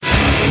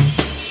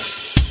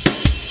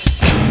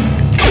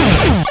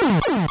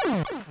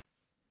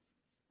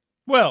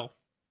Well,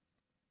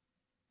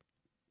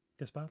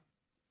 Yes, Bob.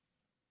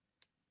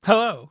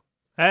 hello.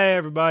 Hey,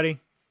 everybody.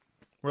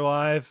 We're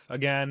live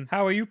again.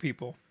 How are you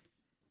people?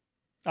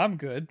 I'm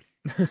good.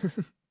 What's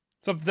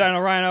up,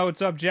 Dino Rhino?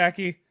 What's up,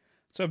 Jackie?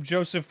 What's up,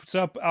 Joseph? What's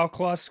up, Al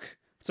Klusk?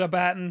 What's up,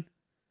 Atten?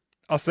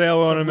 I'll say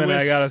hello in a What's up, minute. I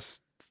Louis? gotta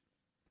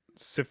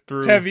sift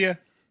through. Tevia.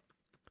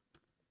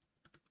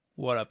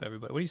 What up,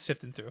 everybody? What are you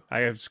sifting through?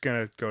 I was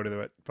gonna go to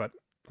it, but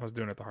I was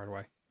doing it the hard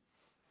way.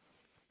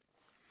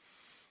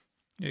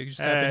 You can just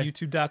type in Hey.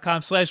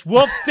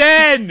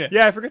 youtube.com/wolfden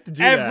Yeah, I forgot to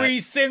do every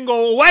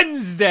single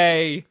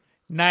Wednesday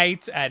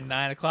night at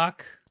 9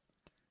 o'clock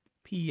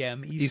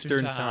p.m.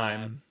 Eastern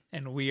time.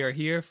 And we are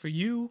here for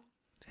you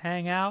to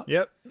hang out, that.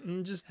 Yep.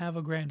 And just have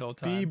a grand old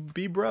time.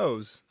 be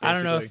bros. I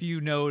don't know if basically.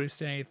 you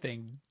noticed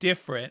anything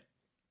different,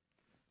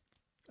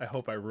 I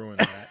hope I ruined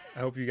that. I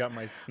hope you got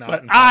my snot.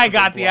 but and I possible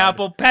got the blood.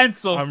 Apple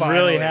Pencil I'm finally,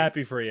 really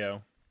happy for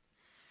you.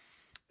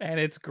 and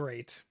it's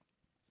great.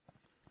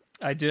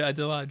 I did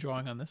a lot of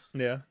drawing on this,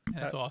 Yeah. and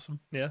it's awesome.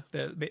 Yeah.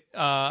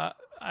 I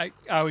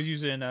was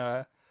using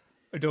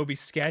Adobe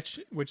Sketch,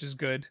 which is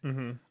good.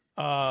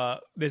 Mm-hmm.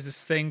 There's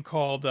this thing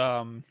called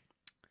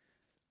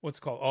what's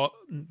it called? Oh,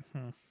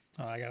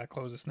 I gotta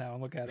close this now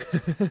and look at it.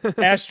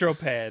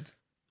 Astropad,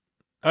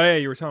 Oh yeah,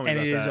 you were telling me and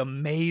about it is that.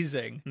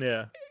 amazing.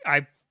 Yeah.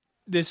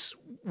 This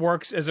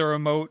works as a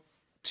remote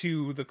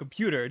to the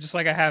computer, just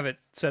like I have it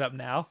set up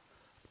now,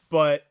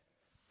 but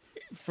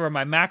for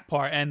my Mac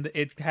part, and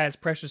it has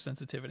pressure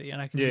sensitivity,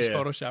 and I can use Yeah.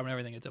 Photoshop and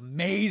everything. It's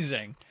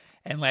amazing.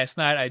 And last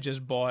night I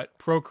just bought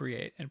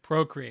Procreate, and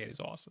Procreate is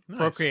awesome. Nice.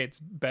 Procreate's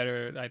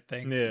better, I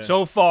think. Yeah.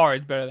 So far,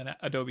 it's better than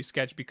Adobe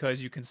Sketch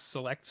because you can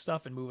select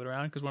stuff and move it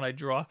around. Because when I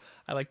draw,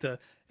 I like to,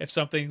 if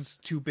something's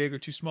too big or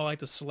too small, I like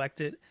to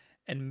select it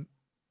and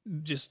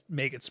just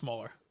make it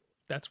smaller.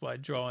 That's why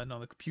drawing on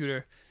the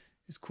computer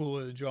is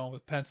cooler than drawing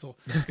with pencil.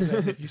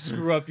 Because if you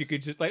screw up, you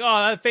could just like,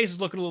 oh, that face is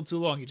looking a little too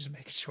long. You just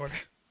make it shorter.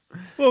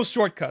 Little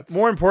shortcuts.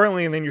 More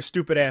importantly than your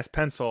stupid ass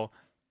pencil,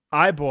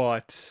 I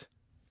bought.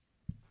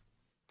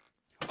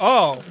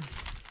 Oh,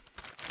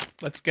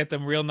 let's get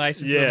them real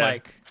nice into Yeah.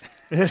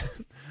 the mic.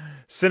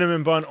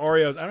 Cinnamon Bun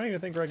Oreos. I don't even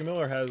think Greg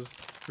Miller has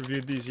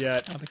reviewed these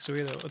yet. I don't think so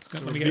either. Let me We're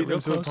get it beating real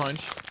them to a close.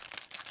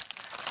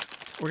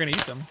 punch. We're gonna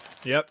eat them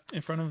Yep.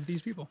 in front of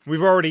these people.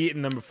 We've already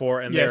eaten them before,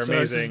 and Yeah, they're so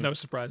amazing. this is no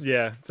surprise.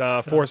 Yeah,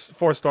 it's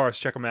four stars.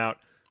 Check them out.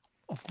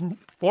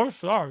 4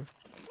 stars.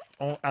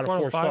 Out of 4 out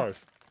four of 5?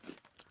 stars.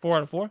 4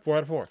 out of 4. 4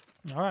 out of 4.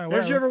 All right. Did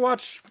Whatever. you ever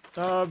watch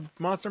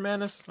Monster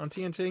Madness on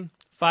TNT?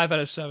 5 out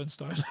of 7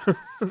 stars.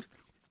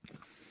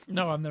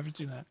 No, I've never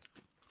seen that.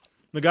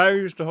 The guy who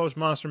used to host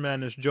Monster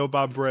Madness, Joe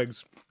Bob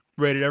Briggs,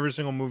 rated every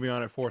single movie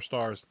on it 4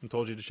 stars and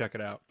told you to check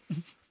it out.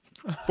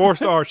 4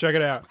 stars. Check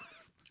it out.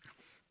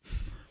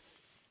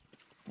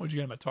 What'd you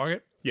get them at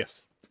Target?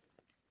 Yes.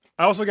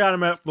 I also got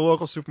them at the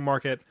local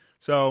supermarket,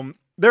 so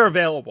they're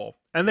available.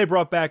 And they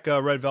brought back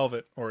Red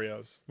Velvet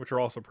Oreos, which are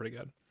also pretty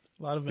good.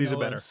 A lot of These are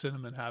vanilla better. and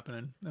cinnamon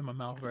happening in my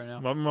mouth right now.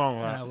 Nothing wrong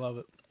with And I that. love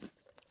it.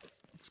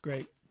 It's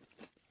great.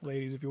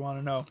 Ladies, if you want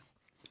to know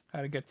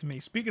how to get to me.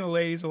 Speaking of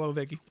ladies, hello,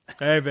 Vicky.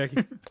 Hey,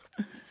 Vicky.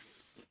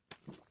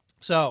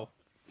 So,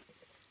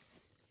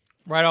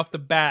 right off the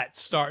bat,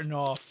 starting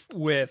off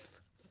with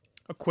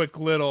a quick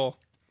little.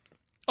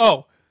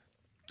 Oh,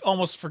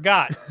 almost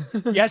forgot.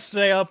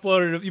 Yesterday I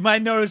uploaded. You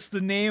might notice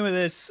the name of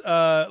this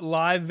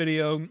live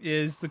video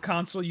is "The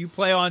Console You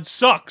Play On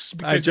Sucks."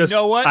 Because you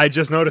know what? I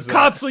just noticed that.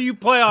 Console you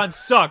play on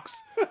sucks.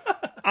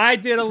 I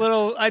did a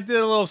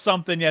little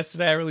something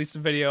yesterday. I released a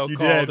video You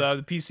called did.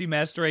 "The PC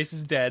Master Race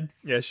is Dead."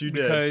 Yes, you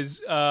did.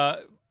 Because I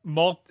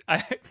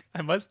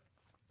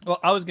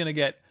was gonna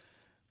get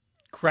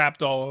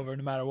crapped all over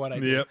no matter what I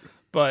did. Yep.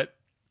 But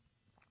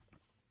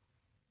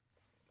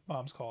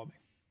mom's calling me.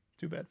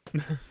 Too bad.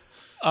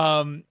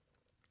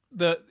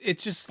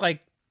 It's just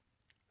like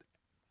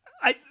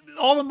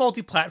all the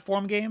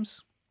multi-platform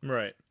games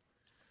Right.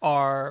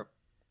 are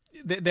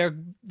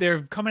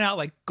they're coming out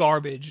like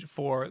garbage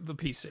for the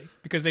PC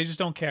because they just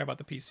don't care about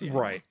the PC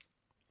anymore. Right.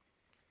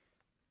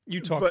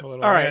 You talk But- for a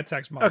little. all I right. gotta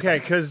text Mom.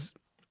 Okay,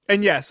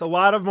 and yes, a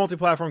lot of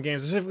multi-platform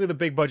games, specifically the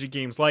big budget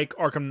games like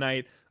Arkham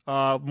Knight,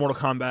 Mortal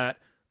Kombat,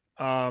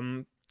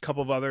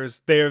 couple of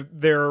others,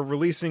 they're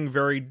releasing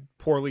very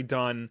poorly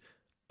done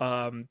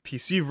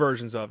PC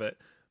versions of it.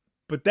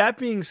 But that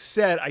being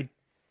said,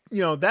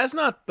 that's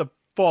not the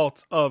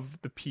fault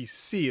of the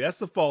PC. That's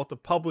the fault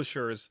of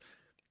publishers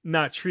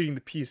not treating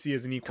the PC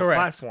as an equal Correct.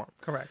 platform.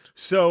 Correct.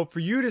 So for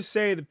you to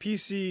say the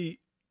PC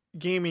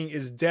gaming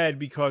is dead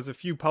because a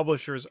few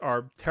publishers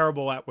are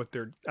terrible at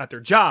their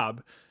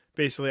job,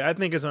 basically, I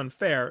think is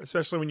unfair,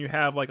 especially when you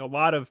have like a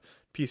lot of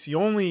PC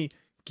only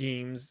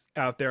games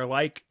out there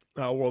like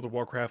World of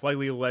Warcraft, like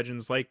League of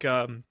Legends, like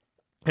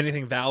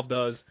anything Valve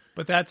does.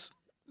 But that's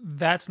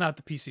not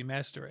the PC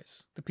Master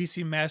Race. The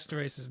PC Master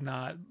Race is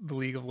not the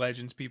League of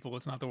Legends people.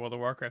 It's not the World of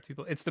Warcraft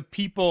people. It's the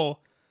people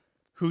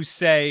who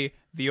say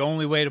the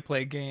only way to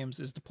play games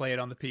is to play it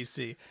on the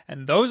PC.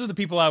 And those are the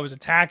people I was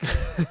attacking.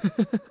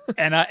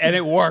 and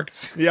it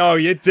worked. Yo,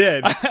 you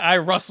did. I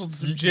rustled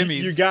some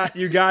jimmies. You got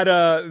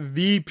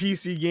the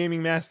PC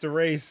gaming master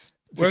race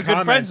We're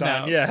good friends comment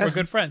now. on, yeah. We're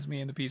good friends,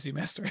 me and the PC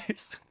Master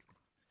Race.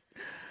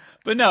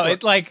 But no,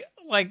 it like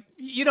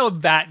you know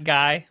that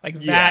guy, Yeah.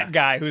 that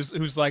guy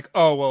who's like,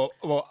 oh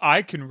well,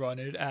 I can run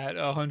it at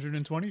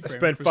 120 I frames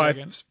spent per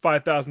second.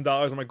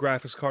 $5,000 on my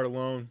graphics card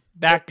alone.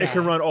 That guy, It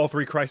can run all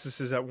 3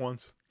 Crysises at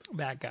once.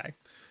 that guy.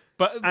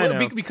 But I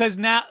know. because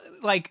now,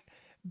 like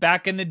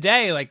back in the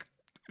day, like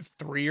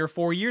 3 or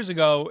 4 years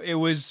ago, it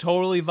was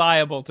totally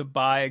viable to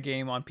buy a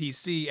game on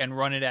PC and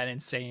run it at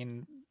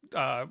insane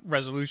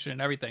resolution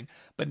and everything.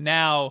 But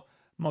now,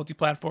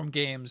 multi-platform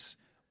games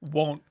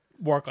won't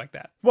work like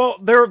that. Well,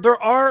 there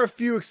are a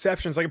few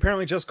exceptions. Like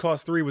apparently Just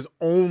Cause 3 was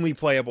only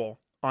playable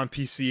on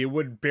PC. It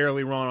would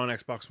barely run on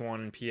Xbox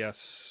One and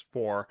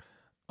PS4.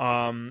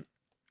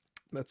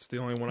 That's the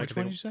only one I Which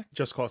can one think did you of. say?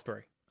 Just Cause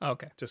 3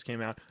 Okay. just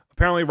came out.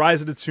 Apparently Rise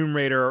of the Tomb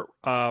Raider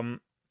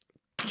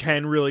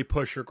can really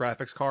push your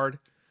graphics card.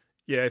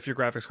 Yeah, if your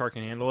graphics card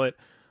can handle it.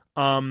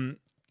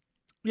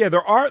 Yeah,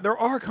 there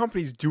are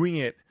companies doing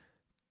it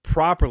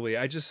properly.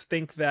 I just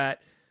think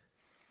that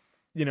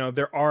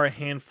there are a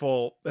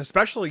handful,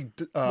 especially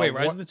Wait,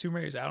 Rise of the Tomb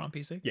Raider is out on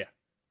PC? Yeah.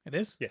 It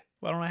is? Yeah.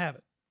 Why don't I have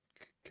it?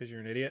 because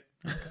you're an idiot.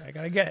 Okay, I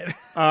gotta get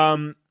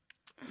it.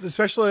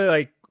 Especially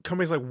like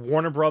companies like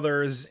Warner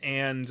Brothers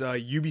and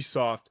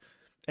Ubisoft,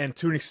 and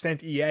to an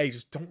extent EA,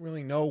 just don't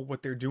really know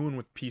what they're doing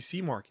with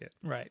PC market.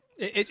 Right.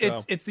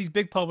 So- It's these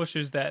big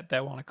publishers that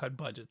want to cut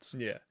budgets.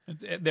 Yeah,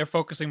 They're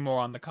focusing more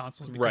on the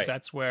consoles because Right.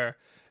 that's where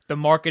the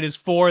market is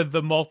for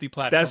the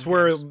multi-platform. that's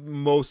where games.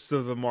 most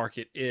of the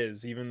market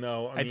is. Even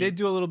though I did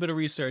do a little bit of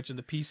research, and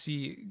the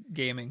PC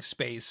gaming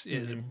space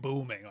is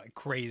booming like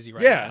crazy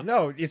right Yeah, now.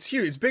 no, it's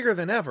huge. It's bigger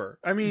than ever.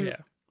 I mean, Yeah.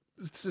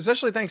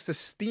 especially thanks to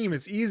Steam,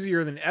 it's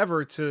easier than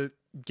ever to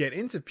get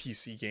into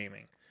PC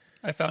gaming.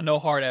 I found no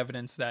hard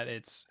evidence that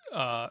it's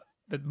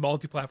that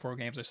multi-platform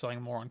games are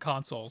selling more on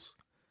consoles.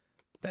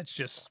 That's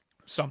just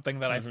something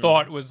that I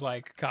thought was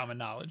like common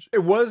knowledge.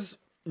 It was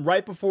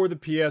right before the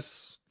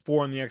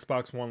PS4 and the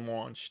Xbox One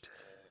launched.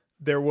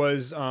 There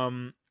was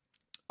a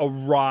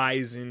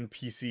rise in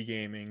PC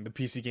gaming, the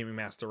PC gaming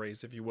master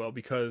race, if you will,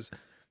 because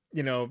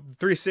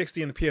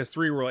 360 and the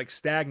PS3 were like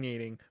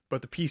stagnating,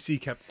 but the PC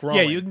kept growing.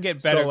 Yeah, you can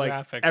get better so, like,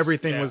 graphics.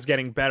 Everything Yeah. was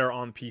getting better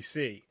on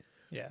PC.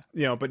 Yeah.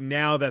 But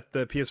now that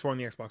the PS4 and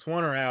the Xbox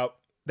One are out,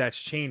 that's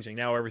changing.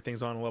 Now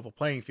everything's on a level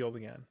playing field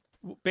again.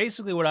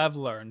 Basically, what I've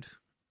learned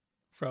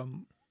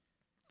from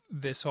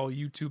this whole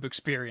YouTube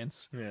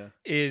experience Yeah.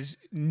 is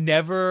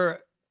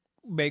never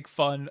make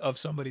fun of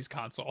somebody's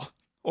console.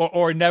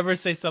 Or never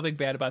say something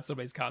bad about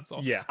somebody's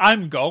console. Yeah.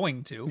 I'm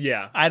going to.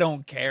 Yeah. I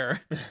don't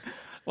care.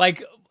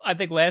 Like, I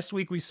think last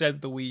week we said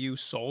the Wii U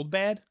sold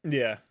bad,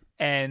 Yeah.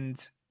 and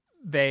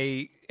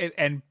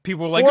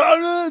people were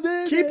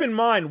like, Keep in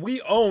mind, we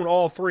own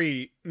all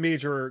 3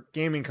 major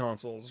gaming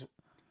consoles,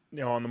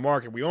 on the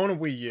market. We own a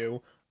Wii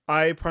U.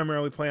 I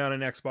primarily play on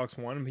an Xbox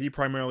One. He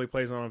primarily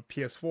plays on a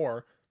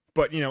PS4.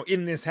 But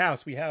in this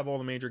house, we have all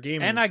the major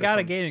gaming. and I got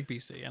a systems. gaming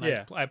PC, and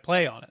Yeah. I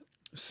play on it.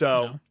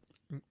 So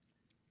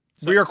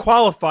we are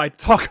qualified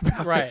to talk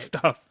about Right. this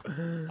stuff.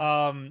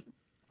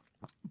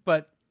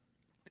 But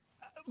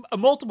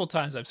multiple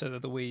times I've said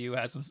that the Wii U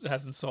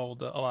hasn't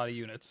sold a lot of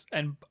units,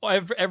 and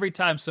every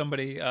time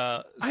somebody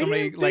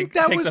didn't like think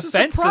that takes was a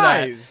offense to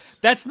surprise.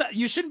 that, that's not.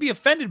 You shouldn't be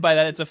offended by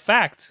that. It's a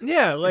fact.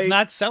 Yeah, like It's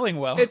not selling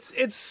well. it's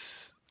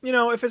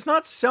if it's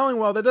not selling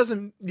well, that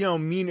doesn't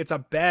mean it's a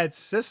bad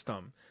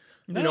system.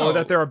 No.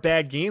 That there are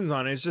bad games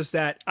on it. It's just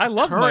that I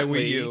love my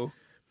currently- Wii U.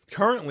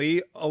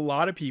 Currently, a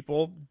lot of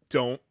people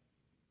don't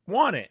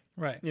want it.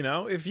 Right.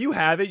 If you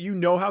have it, you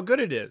know how good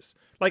it is.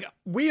 Like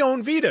we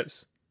own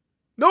Vitas.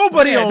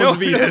 Nobody owns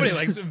Vitas. Nobody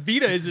likes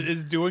Vita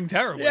is doing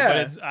terribly.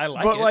 Yeah, But I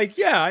like but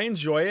it. I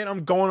enjoy it.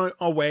 I'm going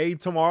away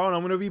tomorrow, and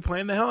I'm going to be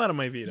playing the hell out of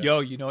my Vita. Yo,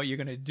 you know what you're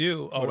gonna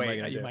do? Oh What am I wait,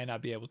 gonna you do? might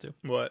not be able to.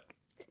 What?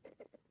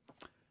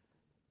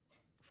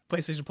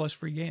 PlayStation Plus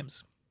free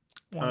games.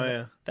 Oh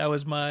yeah. That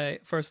was my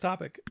first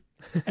topic,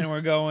 and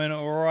we're going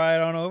right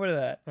on over to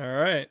that. All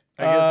right.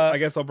 Uh, I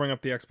guess I'll bring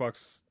up the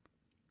Xbox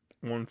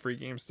One free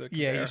games to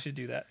compare. Yeah, you should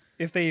do that.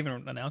 If they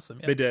even announced them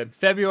yet. They did.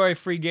 February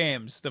free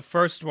games. The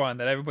first one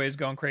that everybody's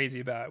going crazy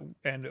about,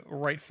 and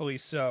rightfully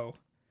so.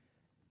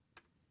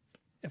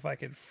 If I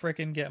could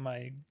frickin' get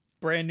my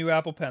brand new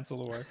Apple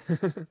Pencil to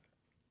work,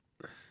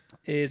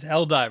 is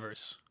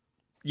Helldivers,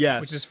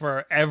 Yes. which is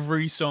for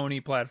every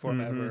Sony platform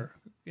Mhm. ever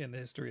in the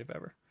history of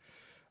ever.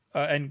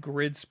 And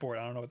Grid Sport.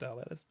 I don't know what the hell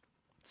that is.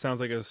 Sounds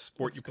like a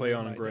sport Let's you go play to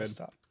on a my grid.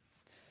 desktop.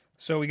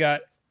 So we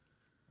got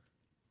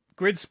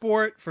Grid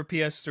Sport for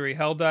PS3,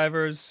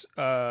 Helldivers,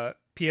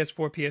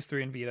 PS4,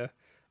 PS3, and Vita,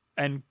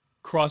 and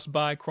cross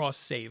buy, cross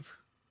save,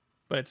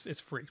 but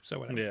it's free, so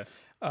whatever.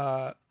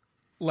 Yeah.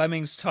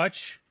 Lemmings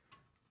Touch,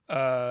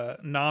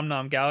 Nom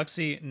Nom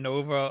Galaxy,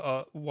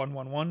 Nova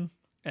 111,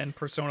 and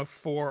Persona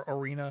 4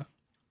 Arena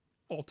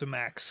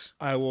Ultimax.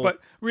 I will. But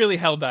really,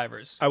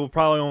 Helldivers. I will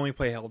probably only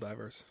play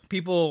Helldivers.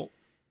 People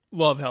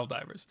love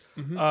Helldivers.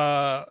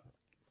 Mm-hmm.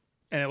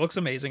 And it looks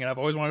amazing, and I've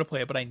always wanted to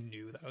play it, but I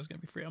knew that I was going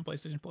to be free on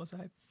PlayStation Plus.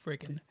 I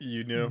freaking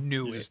You knew.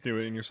 Knew you it. just knew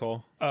it in your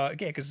soul. yeah,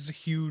 because it's a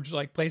huge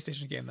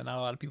PlayStation game that not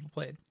a lot of people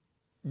played.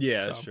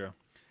 Yeah, So, that's true.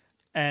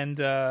 And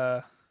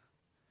oh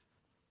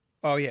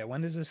yeah,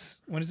 when does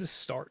this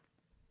start?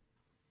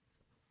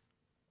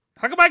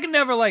 How come I can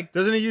never like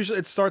Doesn't it usually?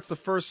 It starts the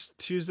first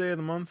Tuesday of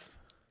the month.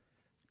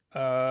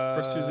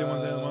 First Tuesday,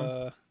 Wednesday of the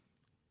month.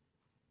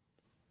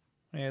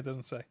 Yeah, it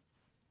doesn't say.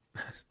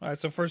 All right,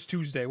 so first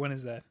Tuesday. When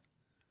is that?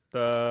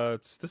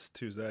 It's this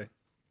Tuesday,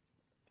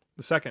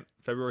 the 2nd,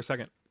 February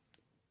 2nd.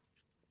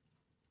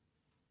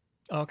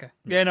 Oh, okay.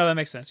 Yeah, no, that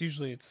makes sense.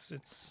 Usually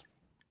it's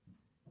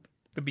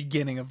the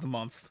beginning of the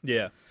month.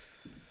 Yeah.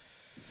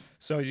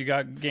 So you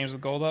got Games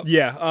with Gold up?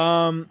 Yeah.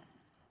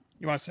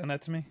 You want to send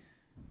that to me?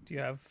 Do you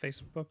have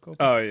Facebook open?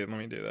 Oh yeah, let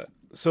me do that.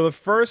 So the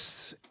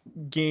first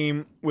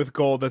game with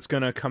gold that's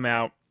gonna come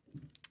out.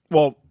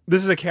 Well,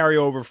 this is a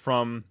carryover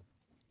from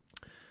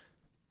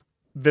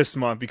this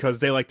month because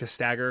they like to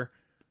stagger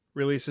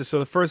releases. So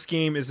the first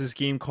game is this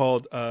game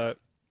called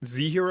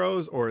Z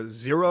Heroes or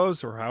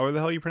Zeros or however the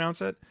hell you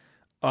pronounce it.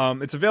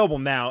 It's available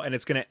now and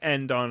it's gonna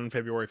end on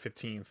February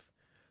 15th.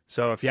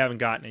 So if you haven't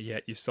gotten it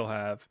yet, you still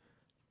have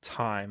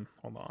time.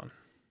 Hold on.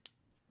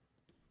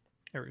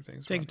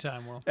 Everything's Take your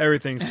time, Will.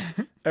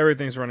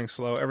 Everything's running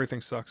slow. Everything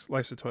sucks.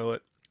 Life's a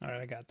toilet. All right,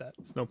 I got that.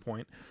 It's no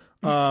point.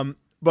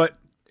 But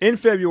in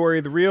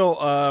February, the real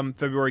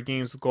February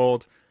games with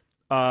gold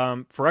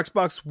for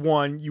Xbox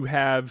One, you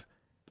have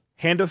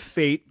Hand of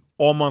Fate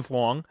all month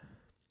long.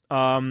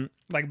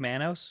 Like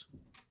Manos?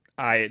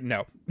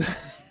 No,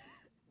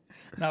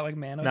 Not like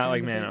Manos. not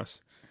like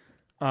Manos.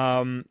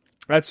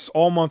 That's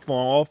all month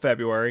long, all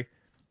February.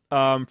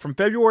 From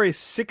February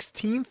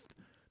 16th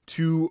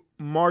to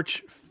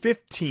March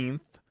 15th,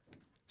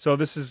 so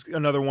this is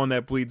another one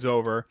that bleeds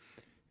over,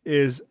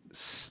 is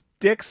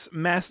Styx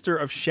Master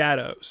of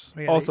Shadows,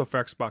 Oh, yeah, also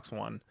for Xbox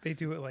One. They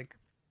do it like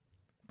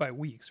by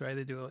weeks, right?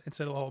 They do it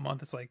instead of a whole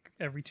month. It's like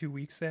every 2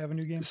 weeks they have a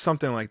new game.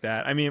 Something like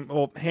that. I mean,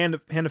 well, Hand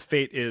of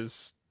Fate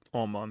is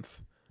all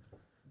month.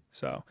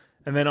 So,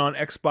 and then on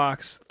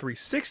Xbox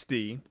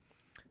 360,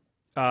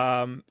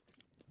 Xbox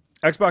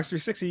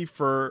 360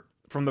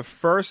 from the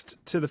 1st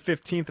to the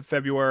 15th of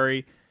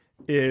February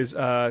is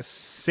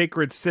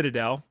Sacred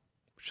Citadel,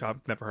 which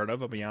I've never heard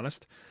of, I'll be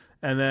honest.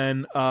 And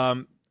then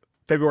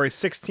February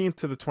 16th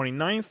to the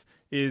 29th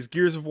is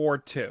Gears of War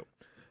 2.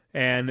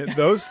 And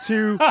those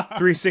two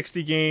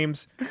 360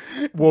 games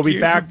will be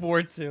Gears back. of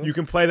War 2. You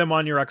can play them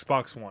on your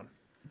Xbox One.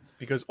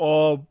 Because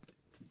all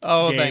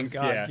thank games,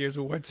 God. yeah. Gears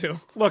of War 2.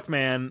 Look,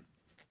 man,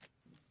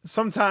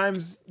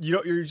 sometimes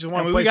you just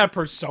want to play we got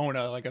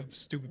Persona, like a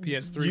stupid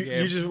PS3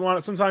 game. you just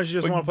want sometimes you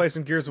just want to play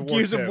some Gears of War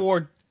Gears 2. of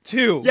War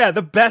 2. Yeah,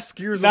 the best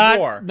Gears of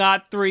War.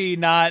 Not 3,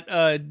 not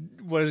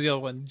what is the other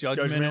one?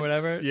 Judgment or Judgments?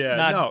 whatever. Yeah,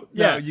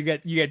 No, you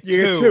get You get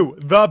two.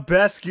 The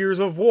best Gears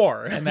of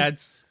War. And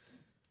that's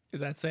is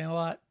that saying a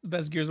lot? The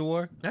best Gears of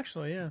War?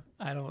 Actually, yeah.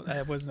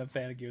 I wasn't a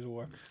fan of Gears of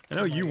War. I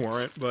know you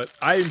weren't, but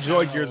I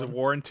enjoyed Gears of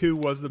War, and 2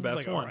 was the It was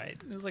best like one. alright.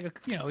 It was like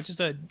it's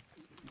just a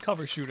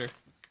cover shooter.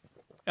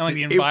 And like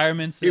the It-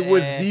 environments. It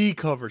was the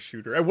cover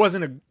shooter. It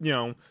wasn't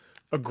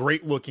a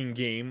great looking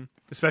game,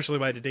 especially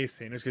by today's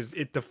standards, because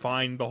it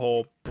defined the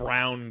whole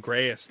brown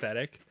gray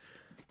aesthetic.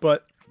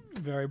 But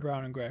very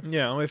brown and gray.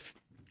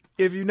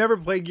 if you never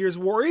played Gears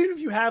of War, or even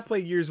if you have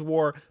played Gears of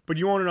War, but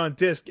you own it on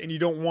disc and you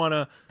don't want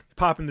to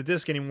pop in the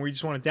disc anymore, you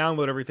just want to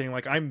download everything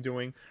like I'm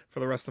doing for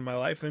the rest of my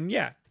life, then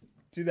yeah,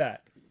 do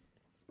that.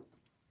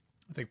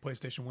 I think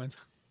PlayStation wins.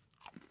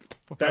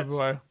 For That's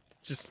February.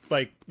 just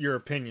like your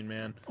opinion,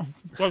 man.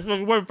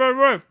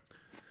 February.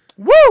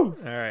 Woo! All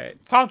right.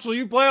 Console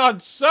you play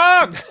on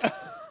sucks. At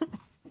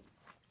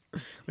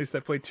least I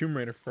played Tomb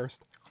Raider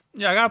first.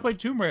 Yeah, I gotta play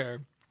Tomb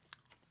Raider.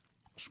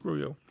 Screw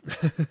you.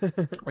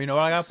 Or you know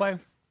what I gotta play?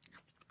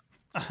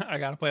 I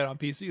gotta play it on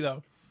PC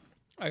though.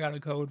 I got a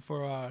code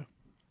for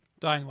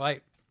Dying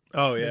Light.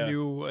 Oh The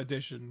new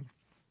edition.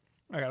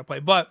 I gotta play,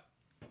 but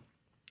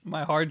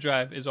my hard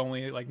drive is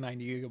only like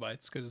 90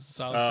 gigabytes because it's a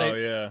solid state. Oh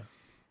yeah.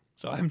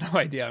 So I have no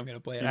idea I'm gonna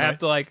play it. You I have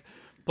to like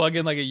plug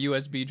in like a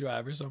USB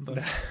drive or something.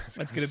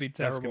 That's gonna be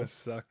terrible.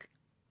 That's gonna suck.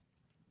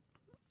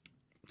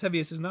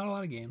 Tevius, there's not a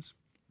lot of games.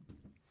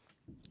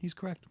 He's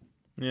correct.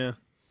 Yeah.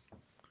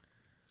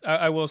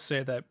 I will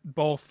say that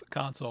both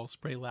consoles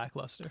pretty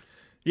lackluster.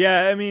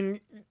 Yeah, I mean,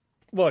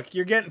 look,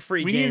 you're getting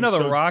free We games, need another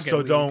so, Rocket so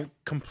League. don't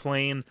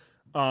complain.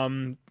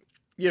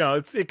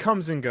 It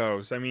comes and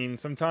goes. I mean,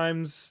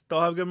 sometimes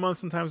they'll have good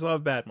months, sometimes they'll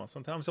have bad months.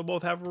 Sometimes they'll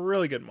both have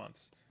really good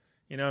months.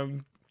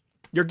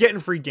 You're getting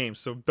free games,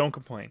 so don't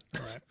complain.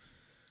 All right.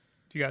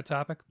 Do you got a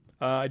topic?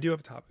 I do have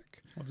a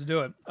topic. Let's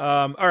do it.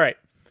 All right.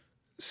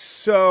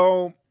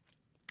 So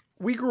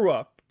we grew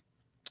up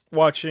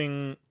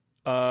watching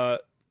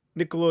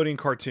Nickelodeon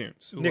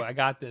cartoons. Ooh, I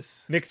got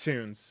this.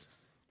 Nicktoons,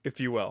 if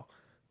you will.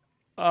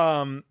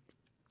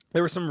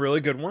 There were some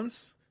really good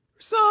ones,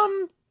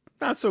 some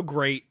not so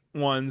great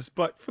ones,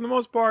 but for the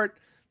most part,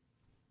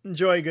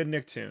 enjoy a good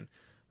Nicktoon.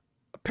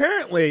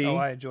 Apparently, Oh,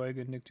 I enjoy a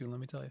good Nicktoon, let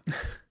me tell you.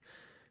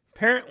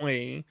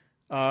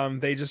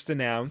 they just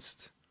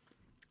announced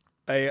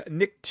a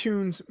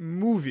Nicktoons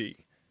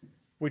movie,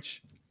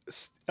 which,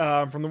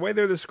 from the way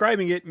they're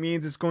describing it,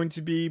 means it's going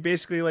to be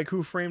basically like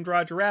Who Framed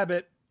Roger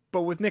Rabbit,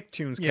 but with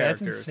Nicktoons Yeah,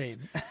 that's characters.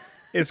 insane.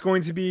 It's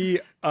going to be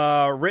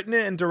written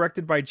and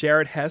directed by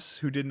Jared Hess,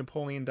 who did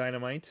Napoleon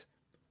Dynamite,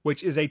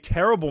 which is a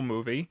terrible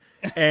movie.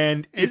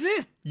 And Is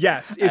it?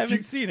 Yes. I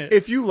haven't seen it.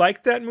 If you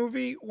liked that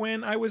movie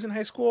when I was in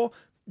high school,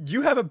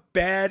 you have a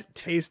bad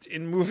taste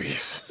in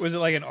movies. Was it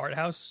like an art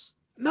house?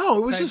 No,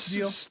 it was Type just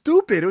deal?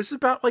 stupid. It was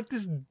about like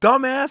this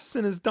dumbass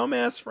and his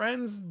dumbass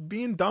friends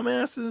being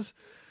dumbasses.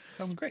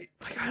 Sounds great.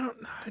 Like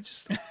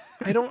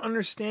I don't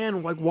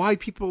understand like why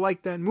people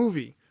like that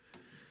movie.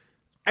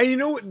 And you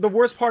know what the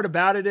worst part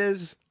about it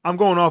is? I'm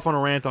going off on a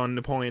rant on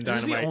Napoleon Is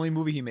this Dynamite. the only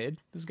movie he made?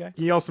 This guy?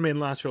 He also made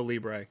Nacho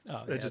Libre.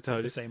 Oh, That yeah, just it's tells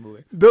the you. same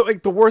movie.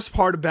 The worst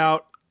part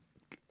about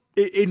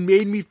it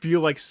made me feel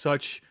like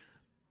such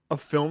a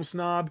film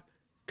snob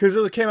because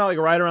it came out like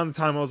right around the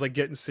time I was like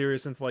getting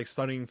serious into like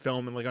studying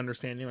film and like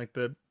understanding like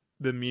the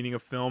meaning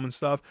of film and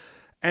stuff.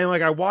 And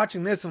like I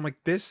watching this, I'm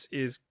like, this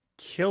is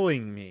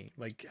killing me.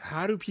 Like,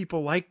 how do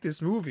people like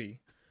this movie?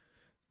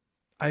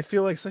 I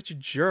feel like such a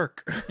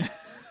jerk.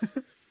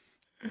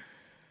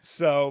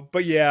 So,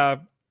 but yeah,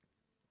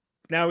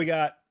 now we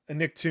got a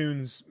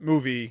Nicktoons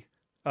movie,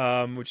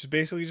 which is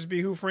basically just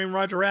be Who Framed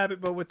Roger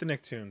Rabbit, but with the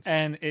Nicktoons.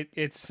 And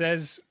it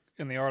says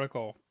in the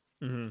article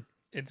Mm-hmm.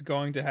 it's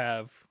going to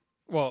have,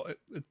 well,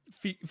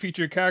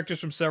 feature characters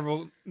from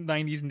several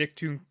 90s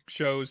Nicktoon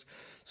shows,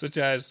 such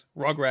as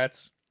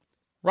Rugrats,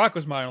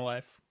 Rocko's Modern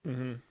Life,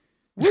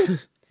 Mm-hmm.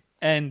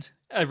 and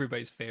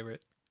everybody's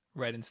favorite,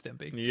 Red and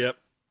Stimpy. Yep.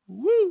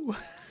 Woo!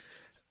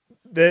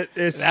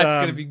 That's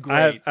gonna be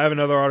great. I have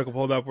another article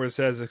pulled up where it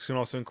says it can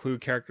also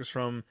include characters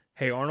from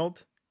Hey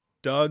Arnold,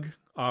 Doug,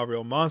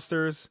 Real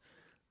Monsters.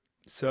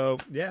 So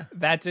yeah,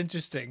 That's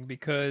interesting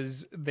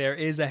because there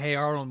is a Hey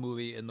Arnold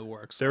movie in the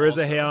works. there is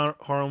a also. Hey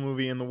Arnold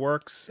movie in the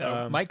works.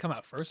 Might come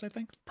out first, I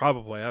think.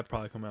 That'd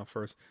probably come out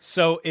first.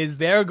 So, is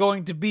there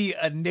going to be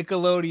a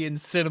Nickelodeon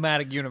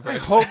cinematic I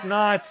universe? hope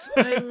not.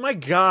 My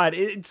God,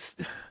 it's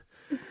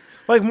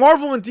like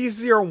Marvel and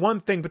DC are one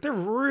thing, but they're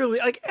really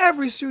like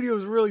every studio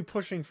is really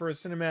pushing for a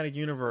cinematic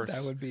universe.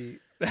 That would be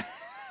that'd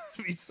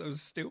be so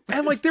stupid.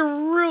 And like they're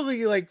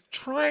really like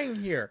trying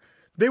here.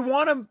 They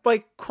want to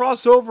like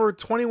cross over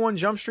 21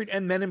 Jump Street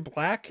and Men in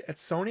Black at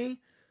Sony,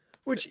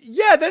 which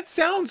yeah, that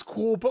sounds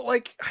cool, but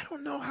like I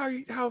don't know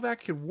how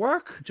that could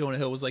work. Jonah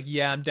Hill was like,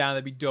 "Yeah, I'm down.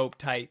 That'd be dope,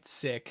 tight,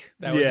 sick."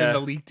 That was in Yeah. the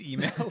leaked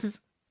emails.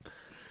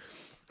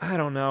 I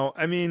don't know.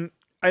 I mean,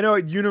 I know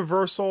at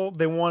Universal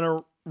they want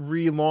to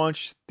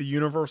relaunch the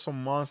Universal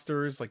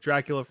monsters like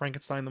Dracula,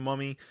 Frankenstein, the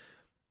Mummy.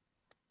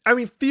 I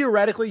mean,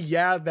 theoretically,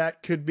 yeah,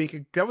 that could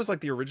be. That was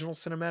like the original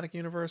cinematic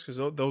universe because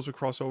those would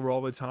cross over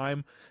all the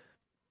time.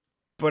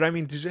 But I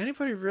mean, does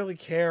anybody really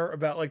care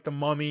about like the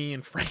Mummy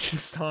and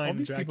Frankenstein? All and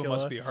these Dracula? people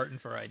must be hurting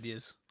for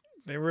ideas.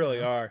 They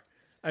really are.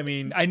 I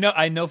mean, I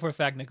know for a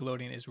fact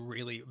Nickelodeon is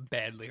really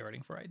badly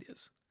hurting for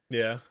ideas.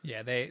 yeah.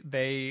 Yeah,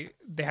 they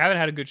haven't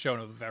had a good show in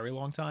a very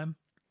long time.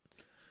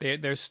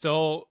 They're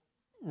still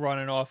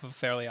running off of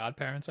Fairly Odd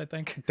Parents, I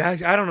think. I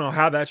don't know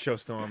how that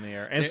show's still on the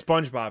air, and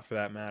SpongeBob for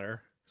that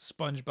matter.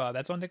 SpongeBob,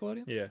 that's on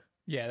Nickelodeon. Yeah.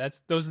 Yeah,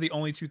 those are the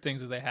only two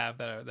things that they have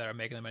that are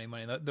making them any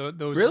money.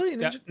 Those Really?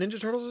 that- Ninja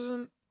Turtles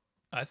isn't?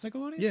 that's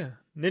Nickelodeon. Yeah.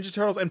 Ninja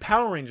Turtles and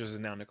Power Rangers is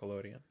now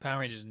Nickelodeon.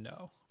 Power Rangers,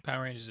 no.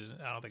 Power Rangers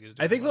isn't. I don't think it's.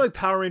 Doing I think well. like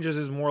Power Rangers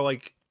is more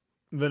like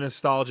the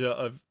nostalgia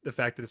of the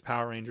fact that it's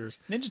Power Rangers.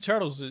 Ninja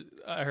Turtles,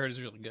 I heard,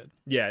 is really good.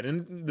 Yeah,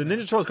 and the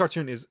Ninja Turtles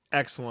cartoon is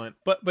excellent.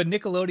 But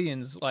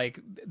Nickelodeon's like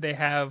they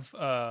have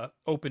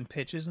open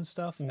pitches and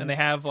stuff, and they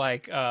have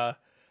like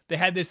they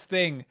had this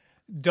thing.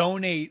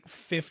 Donate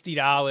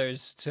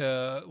 $50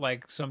 to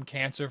like some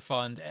cancer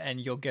fund, and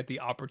you'll get the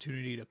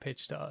opportunity to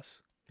pitch to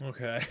us.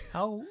 Okay.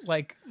 How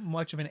like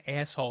much of an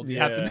asshole do you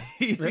have to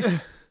be?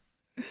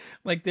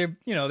 Like they're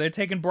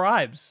taking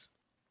bribes,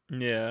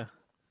 Yeah.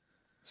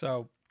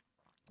 so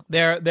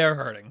they're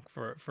hurting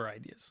for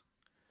ideas.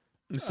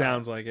 It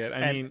sounds like it.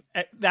 I mean,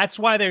 That's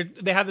why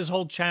they have this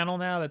whole channel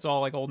now that's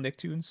all like old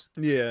Nicktoons.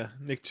 yeah,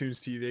 Nicktoons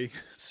TV.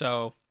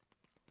 So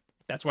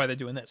that's why they're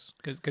doing this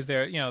because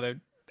they're.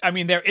 I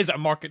mean, there is a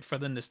market for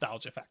the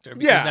nostalgia factor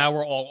because Yeah. now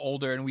we're all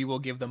older and we will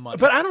give them money.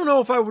 But I don't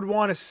know if I would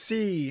want to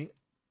see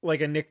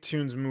like a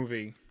Nicktoons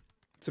movie,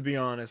 to be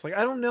honest. Like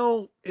I don't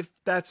know if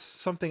that's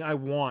something I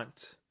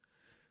want.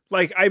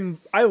 Like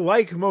I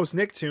like most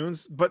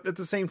Nicktoons, but at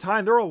the same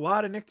time there are a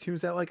lot of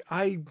Nicktoons that like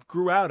I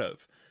grew out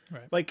of.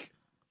 Right. Like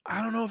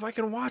I don't know if I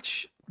can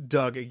watch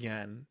Doug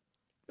again.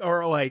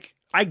 Or like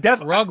I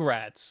definitely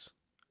Rugrats,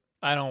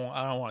 I don't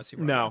want to see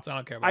Rugrats. No. I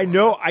don't care about I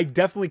know Rugrats. I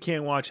definitely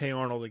can't watch Hey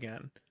Arnold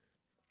again.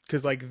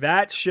 Cuz like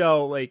that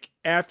show like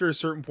after a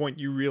certain point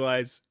you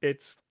realize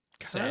it's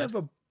kind Sad. of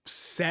a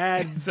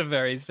sad It's a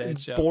very sad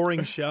show.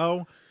 boring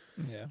show.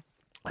 Yeah.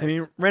 I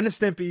mean, Ren and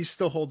Stimpy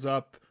still holds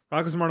up.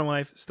 Rocko's Modern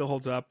Life still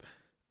holds up.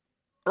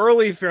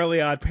 Early Fairly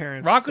Odd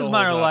Parents. Rocko's still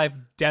Modern holds up. Life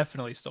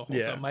definitely still holds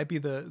Yeah. up. Might be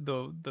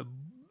the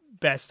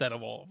best out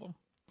of all of them.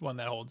 One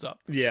that holds up.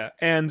 Yeah,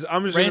 and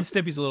I'm just Ren gonna, and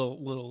Stimpy's a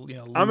little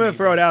I'm gonna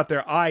throw it out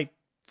there. I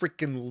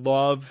freaking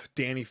love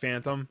Danny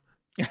Phantom.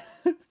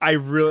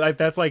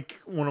 That's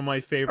like one of my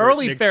favorite.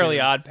 Early Fairly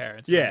Nicktoons. Odd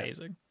Parents is Yeah.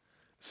 amazing.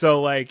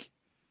 So like,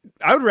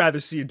 I would rather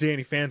see a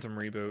Danny Phantom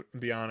reboot. To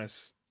be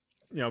honest,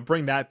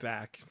 bring that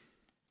back.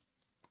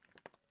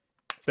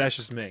 That's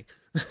just me.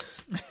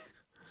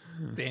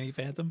 Danny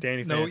Phantom.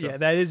 Danny No, Phantom. yeah,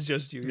 that is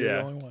just you. You're Yeah.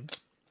 the only one.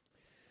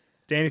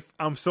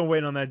 I'm still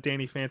waiting on that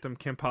Danny Phantom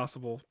Kim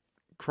Possible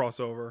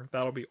crossover.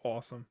 That'll be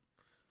awesome.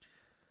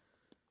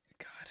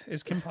 God,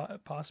 is Kim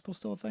Possible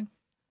still a thing?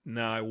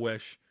 No, I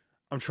wish.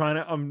 I'm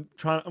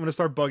gonna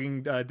start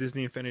bugging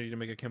Disney Infinity to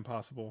make a Kim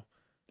Possible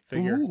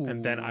figure,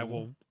 and then I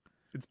will.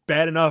 It's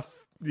bad enough,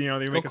 they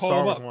make a call Star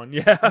him Wars up. one.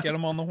 Yeah. Get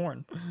him on the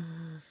horn.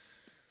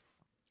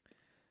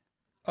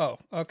 Oh,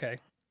 okay.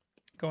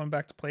 Going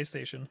back to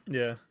PlayStation.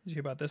 Yeah. Did you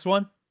hear about this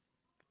one?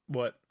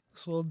 What?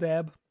 This little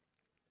dab.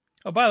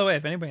 Oh, by the way,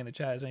 if anybody in the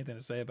chat has anything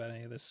to say about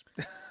any of this,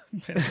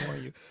 ignore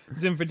you.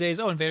 Zim for Days.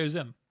 Oh, Invader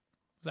Zim.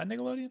 Was that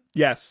Nickelodeon?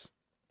 Yes.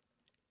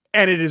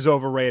 And it is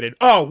overrated.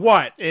 Oh,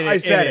 what? I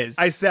said is.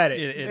 I said it.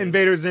 It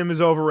Invader Zim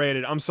is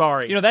overrated. I'm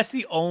sorry. That's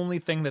the only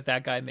thing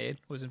that guy made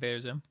was Invader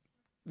Zim.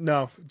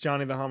 No,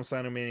 Johnny the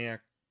Homicidal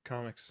Maniac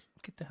comics.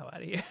 Get the hell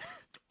out of here.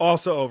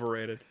 Also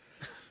overrated.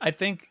 I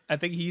think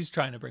he's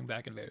trying to bring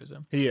back Invader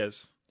Zim. He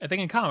is. I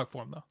think in comic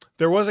form though.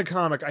 There was a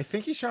comic. I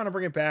think he's trying to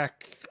bring it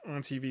back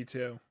on TV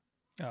too.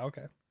 Oh,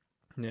 okay.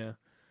 Yeah.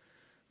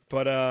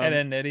 But Ed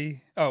and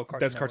Eddie. Oh,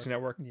 that's Cartoon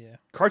Network. Yeah.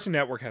 Cartoon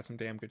Network had some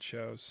damn good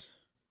shows.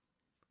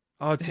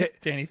 Oh,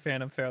 Danny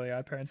Phantom, Fairly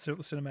Odd Parents,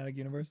 Cinematic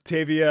Universe.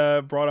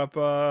 Tavia brought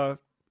up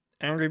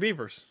Angry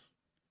Beavers.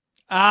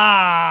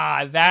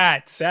 Ah,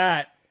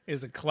 that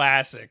Is a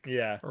classic.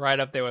 Yeah. Right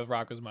up there with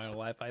Rocko's Modern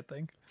Life, I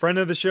think. Friend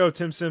of the show,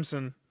 Tim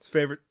Simpson, his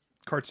favorite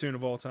cartoon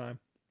of all time.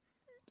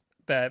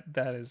 That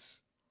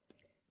is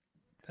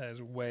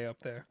way up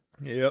there.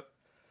 Yep.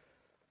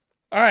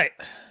 All right.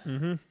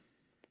 Mm-hmm.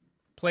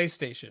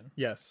 PlayStation,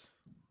 Yes.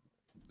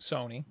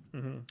 Sony,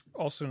 Mm-hmm.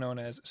 also known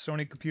as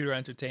Sony Computer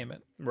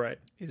Entertainment, Right.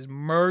 is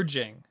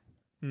merging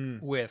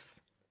with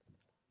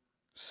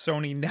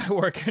Sony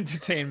Network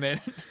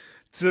Entertainment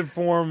To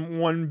form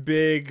one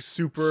big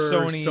super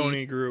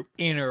Sony group.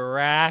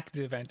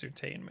 Interactive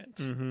Entertainment.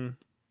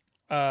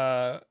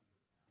 Mm-hmm.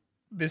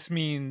 This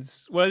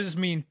means, what does this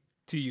mean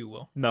to you,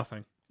 Will?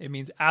 Nothing. It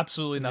means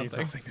absolutely It means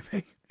nothing.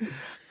 nothing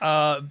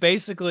to me.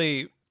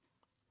 Basically,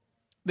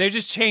 they're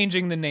just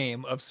changing the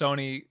name of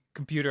Sony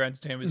Computer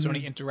Entertainment,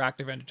 Sony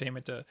Interactive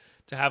Entertainment to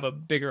have a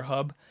bigger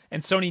hub,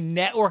 and Sony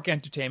Network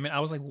Entertainment.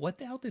 I was like, what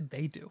the hell did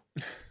they do?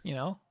 They're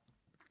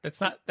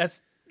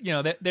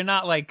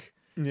not like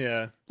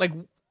Yeah.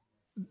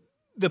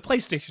 the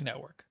PlayStation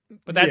Network,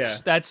 but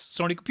that's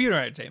Sony Computer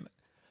Entertainment.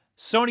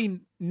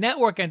 Sony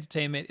Network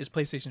Entertainment is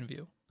PlayStation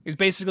View. It's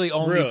basically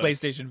only Really?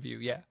 PlayStation View.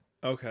 Yeah.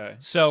 Okay.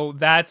 So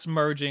that's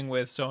merging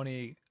with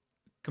Sony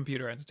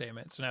Computer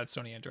Entertainment. So now it's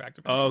Sony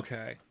Interactive.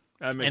 Okay.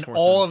 That makes And more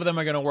all sense. of them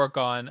are going to work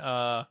on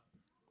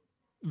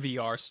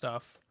VR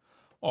stuff.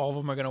 All of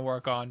them are going to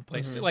work on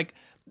PlayStation. Like,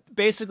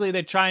 basically,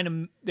 they're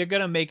going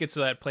to make it so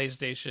that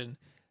PlayStation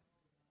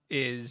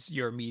is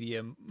your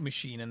media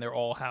machine, and they're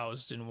all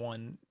housed in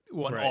one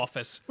Right.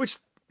 office. Which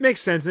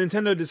makes sense.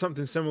 Nintendo did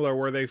something similar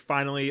where they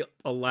finally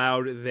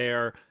allowed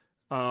their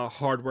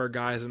hardware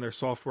guys and their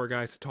software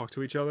guys to talk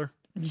to each other.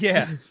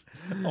 Yeah.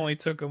 Only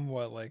took them,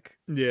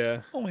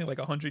 Yeah. only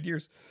 100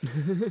 years.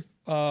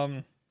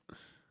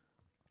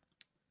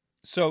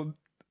 So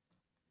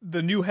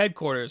the new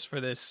headquarters for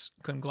this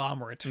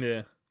conglomerate,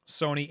 Yeah.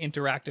 Sony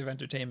Interactive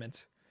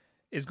Entertainment,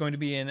 is going to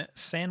be in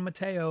San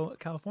Mateo,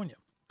 California.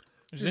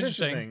 Which is It's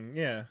interesting.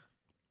 Yeah.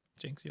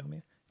 Jinx, you owe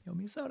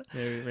me a soda.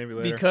 Maybe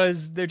later.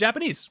 Because they're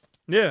Japanese.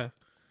 Yeah.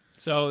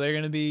 So they're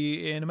going to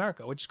be in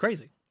America, which is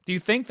crazy. Do you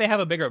think they have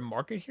a bigger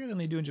market here than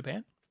they do in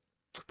Japan?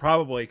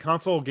 Probably.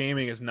 Console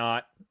gaming is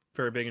not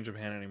very big in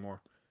Japan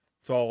anymore.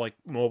 It's all like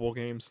mobile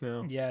games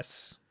now.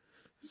 Yes.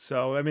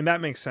 So, I mean,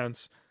 that makes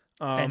sense.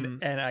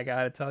 And I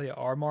got to tell you,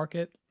 our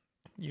market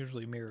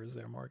usually mirrors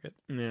their market.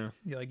 Yeah.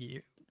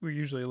 We're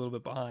usually a little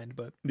bit behind,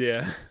 but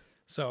Yeah.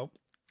 so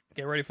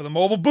get ready for the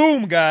mobile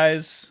boom,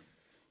 guys.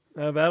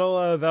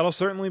 That'll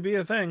certainly be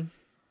a thing.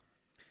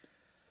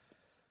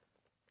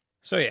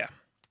 So yeah,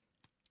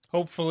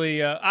 hopefully,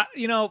 they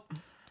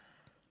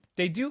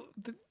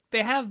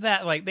have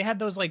that they had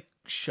those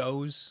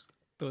shows,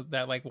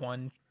 that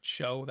one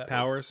show that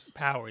Powers,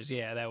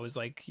 yeah, that was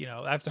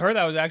I've heard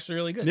that was actually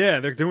really good. Yeah,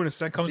 they're doing a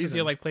second Comes with season.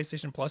 your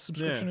PlayStation Plus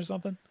subscription or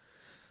something.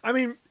 I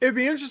mean, it'd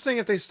be interesting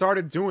if they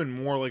started doing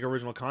more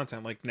original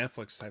content, like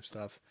Netflix type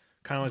stuff.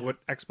 Kind of like what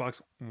Xbox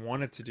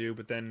wanted to do,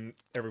 but then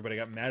everybody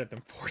got mad at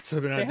them for it, so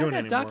they're not They doing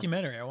had it that anymore.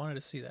 documentary. I wanted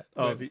to see that.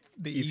 Oh, the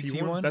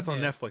ET one? That's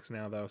on Yeah. Netflix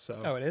now, though.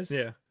 So Oh, it is?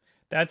 Yeah,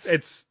 That's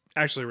it's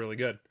actually really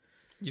good.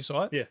 You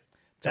saw it? Yeah,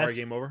 Atari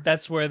Game Over.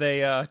 That's where they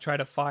try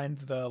to find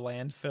the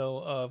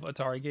landfill of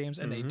Atari games,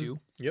 and they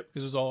do. Yep.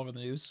 Because it was all over the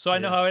news. So I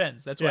know how it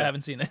ends. That's why I Yeah.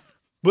 haven't seen it.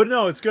 But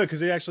no, it's good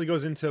because it actually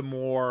goes into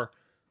more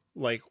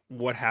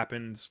what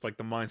happened,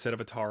 the mindset of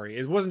Atari.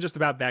 It wasn't just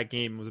about that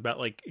game; it was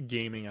about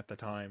gaming at the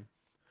time.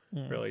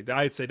 Really,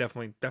 I'd say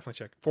definitely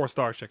check 4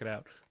 stars. Check it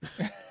out.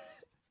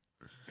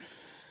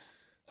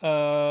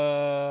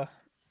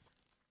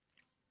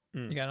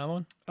 You got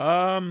another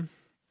one?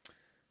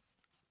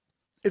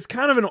 It's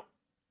kind of an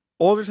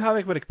older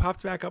topic, but it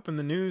popped back up in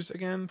the news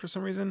again for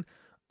some reason.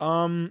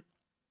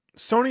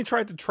 Sony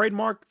tried to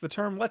trademark the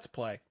term "Let's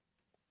Play."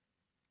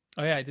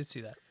 Oh yeah, I did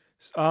see that.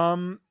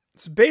 So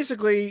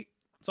basically,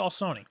 It's all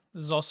Sony.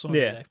 This is all Sony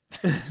Yeah.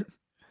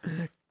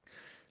 today.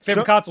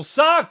 Favorite console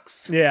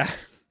sucks. yeah.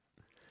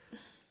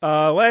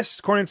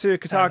 According to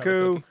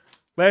Kotaku,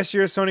 last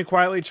year Sony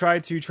quietly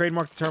tried to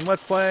trademark the term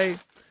 "Let's Play,"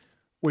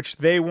 which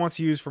they want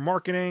to use for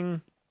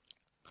marketing.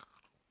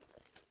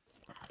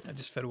 I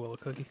just fed Will a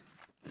cookie.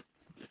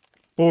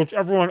 But which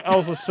everyone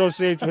else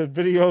associates with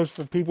videos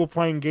for people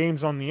playing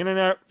games on the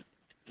internet.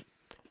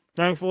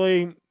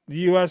 Thankfully,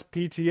 the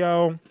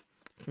USPTO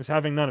is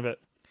having none of it.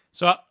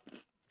 So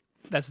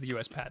that's the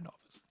U.S. Patent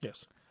Office.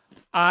 Yes.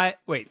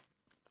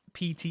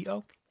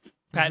 PTO,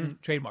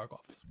 Patent Trademark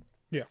Office.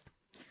 Yeah.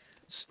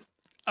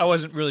 I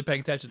wasn't really paying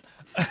attention.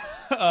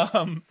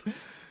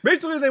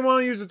 Basically, they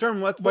want to use the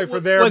term "Let's Play" for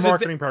their Was it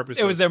marketing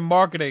purposes. It was their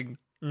marketing.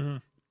 Mm-hmm.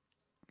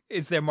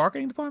 It's their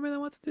marketing department that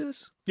wants to do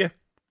this. Yeah.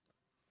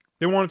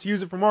 They wanted to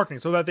use it for marketing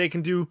so that they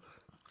can do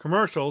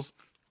commercials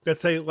that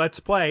say "Let's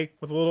Play"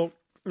 with a little,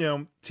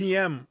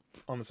 TM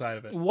on the side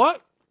of it.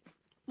 What,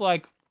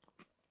 like,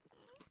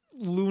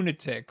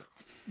 lunatic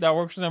that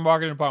works in their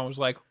marketing department was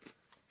like,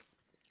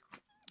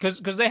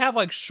 because they have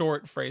like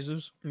short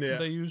phrases that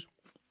they use.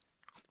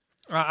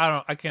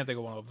 I can't think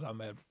of one off the top of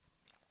my head.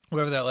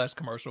 Whatever that last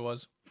commercial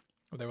was,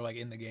 where they were like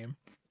in the game.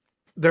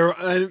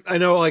 I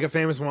know like a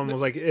famous one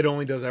was like, "It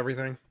only does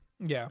everything."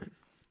 Yeah.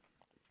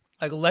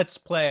 Like, Let's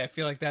Play, I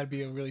feel like that'd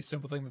be a really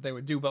simple thing that they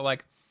would do, but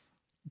like,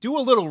 do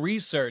a little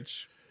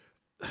research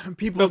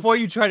before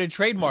you try to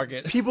trademark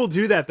it. People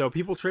do that though.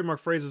 People trademark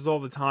phrases all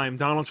the time.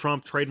 Donald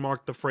Trump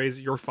trademarked the phrase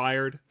 "You're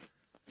fired."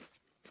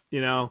 I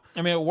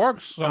mean, it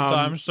works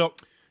sometimes. So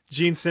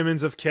Gene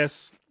Simmons of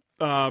Kiss,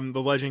 the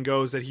legend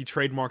goes that he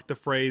trademarked the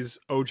phrase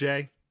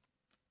 "OJ,"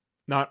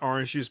 not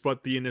orange juice,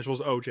 but the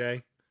initials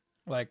OJ.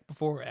 like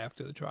before or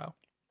after the trial.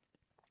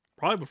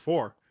 Probably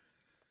before.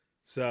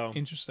 So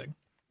Interesting.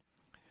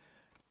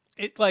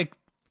 It like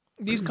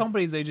these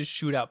companies, they just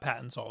shoot out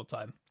patents all the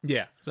time,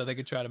 yeah. so they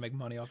could try to make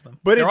money off them.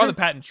 But there it's are the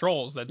patent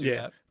trolls that do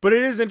that. But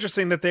it is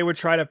interesting that they would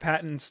try to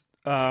patent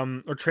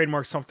or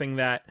trademark something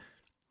that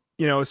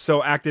is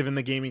so active in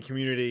the gaming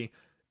community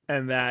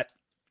and that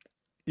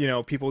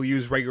people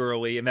use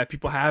regularly and that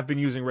people have been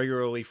using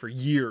regularly for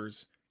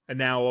years, and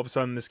now all of a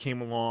sudden this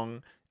came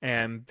along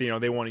and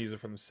they want to use it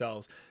for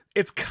themselves.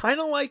 It's kind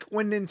of like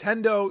when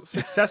Nintendo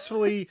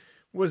successfully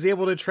was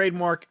able to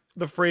trademark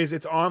the phrase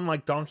 "It's on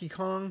like Donkey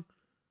Kong."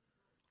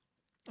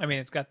 I mean,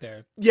 it's got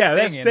their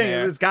That's the in thing.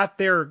 there. It's got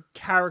their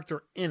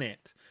character in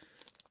it.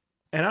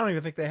 And I don't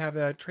even think they have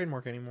that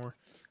trademark anymore.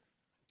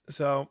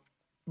 So,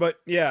 but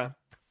yeah.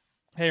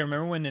 Hey,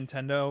 remember when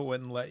Nintendo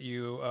wouldn't let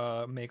you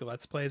make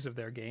Let's Plays of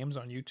their games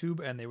on YouTube,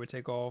 and they would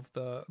take all of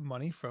the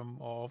money from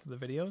all of the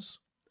videos?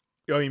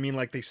 Oh, you mean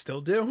like they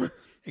still do?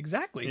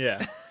 Exactly.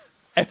 Yeah.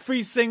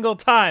 Every single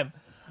time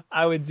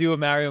I would do a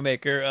Mario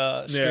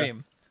Maker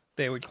stream,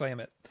 they would claim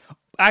it.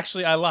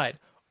 Actually, I lied.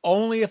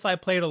 Only if I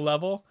played a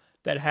level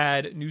that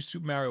had New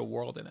Super Mario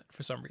World in it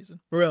for some reason.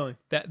 Really?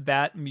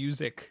 That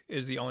music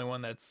is the only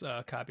one that's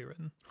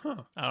copywritten.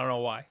 Huh. I don't know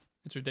why.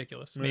 It's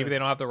ridiculous. Yeah. Maybe they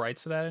don't have the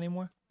rights to that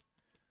anymore.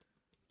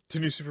 To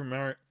New Super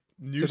Mario.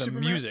 To the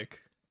music.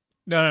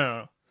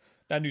 No.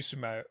 Not New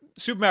Super Mario.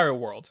 Super Mario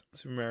World.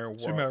 Super Mario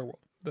World. Super Mario World.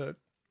 The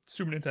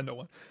Super Nintendo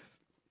one.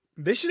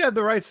 They should have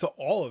the rights to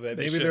all of it.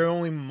 They Maybe should. they're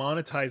only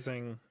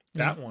monetizing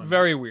that one.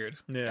 Very weird.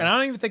 Yeah. And I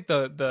don't even think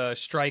the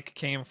strike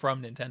came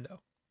from Nintendo.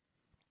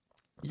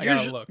 I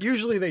gotta look.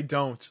 Usually they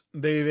don't.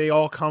 They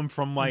all come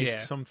from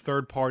Yeah. some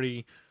third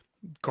party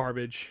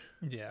garbage.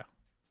 Yeah.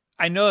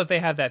 I know that they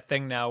have that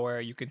thing now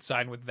where you can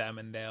sign with them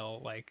and they'll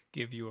like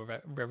give you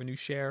a revenue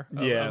share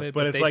of it, but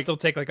but it's they like- still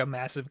take like a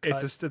massive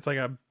cut. It's like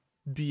a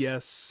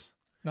BS.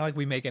 Not like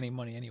we make any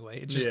money anyway.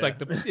 It's just Yeah. like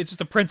it's just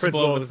the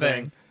principle of the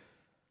thing.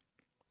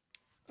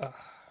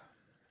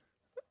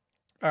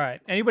 All right.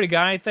 Anybody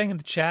got anything in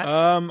the chat?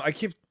 I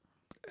keep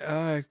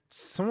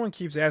someone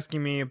keeps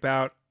asking me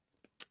about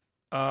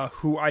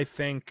who I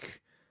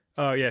think.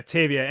 Oh yeah,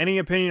 Tavia. Any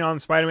opinion on the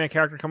Spider-Man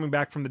character coming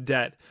back from the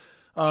dead?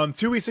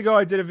 2 weeks ago,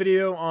 I did a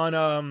video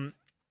on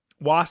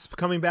Wasp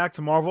coming back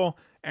to Marvel,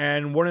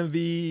 and one of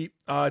the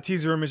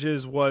teaser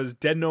images was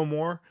Dead No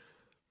More.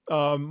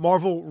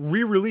 Marvel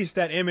re-released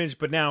that image,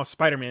 but now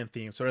Spider-Man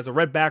themed. So it has a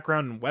red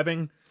background and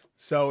webbing.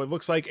 So it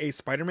looks like a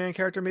Spider-Man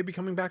character may be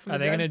coming back from the Are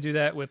they dead. going to do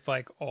that with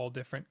like all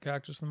different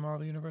characters from the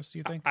Marvel universe? Do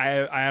you think?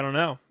 I don't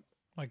know.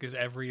 Like, is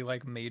every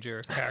like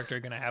major character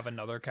going to have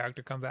another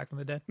character come back from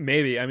the dead?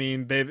 Maybe. I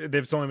mean,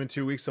 they've only been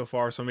 2 weeks so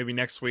far, so maybe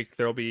next week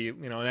there'll be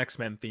an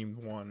X-Men themed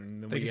one.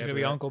 And then Think it's going to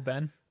be Uncle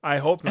Ben? I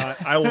hope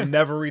not. I will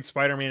never read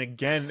Spider-Man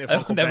again if I will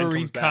Uncle never Ben comes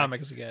read back.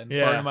 comics again.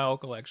 Yeah. Burn my whole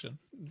collection.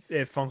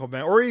 If Uncle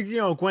Ben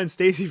or Gwen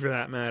Stacy for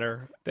that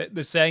matter.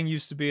 The saying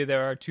used to be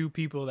there are two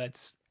people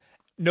that's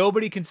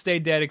nobody can stay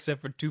dead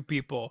except for two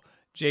people,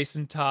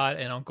 Jason Todd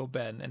and Uncle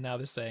Ben. And now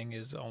the saying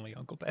is only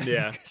Uncle Ben.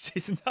 Yeah. 'Cause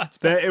Jason Todd's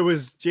back. It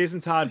was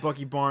Jason Todd,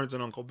 Bucky Barnes,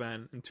 and Uncle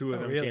Ben, and two of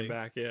them really? came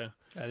back. Yeah.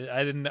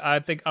 I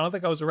don't think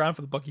I was around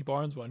for the Bucky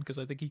Barnes one because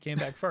I think he came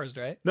back first,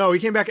 right? No, he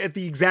came back at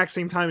the exact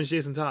same time as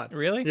Jason Todd.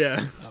 Really?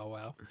 Yeah. Oh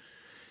wow.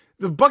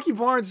 The Bucky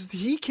Barnes,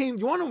 he came.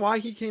 You want to know why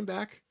he came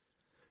back?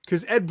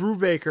 Because Ed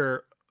Brubaker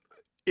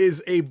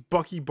is a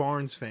Bucky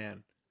Barnes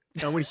fan.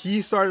 And when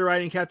he started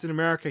writing Captain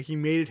America, he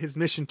made it his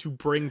mission to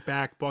bring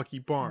back Bucky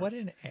Barnes. What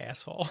an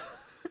asshole.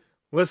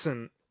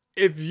 Listen,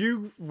 if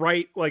you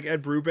write like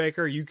Ed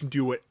Brubaker, you can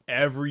do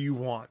whatever you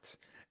want.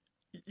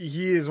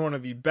 He is one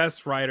of the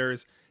best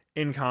writers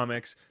in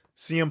comics.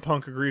 CM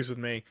Punk agrees with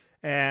me.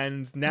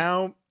 And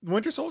now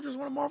Winter Soldier is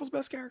one of Marvel's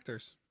best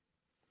characters.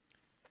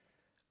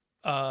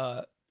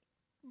 The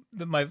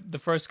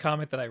first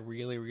comic that I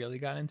really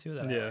got into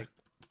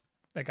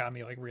that got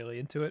me like really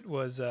into it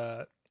was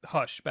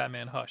Hush,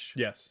 Batman Hush.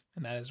 Yes.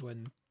 And that is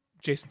when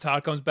Jason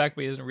Todd comes back,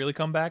 but he doesn't really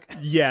come back.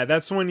 Yeah,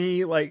 that's when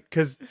he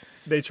because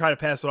they try to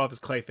pass it off as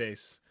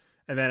Clayface.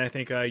 And then I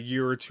think a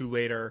year or two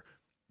later,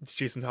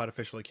 Jason Todd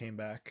officially came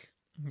back.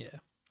 Yeah.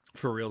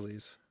 For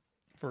realsies.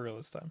 For real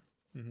this time.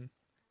 Mm-hmm.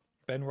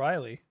 Ben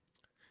Reilly.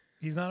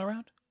 He's not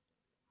around?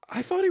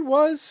 I thought he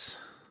was.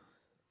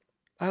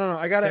 I don't know.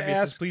 I gotta Tevye says,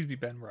 ask. please be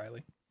Ben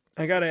Reilly.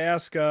 I gotta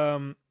ask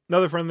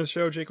another friend of the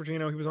show, Jake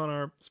Regino. He was on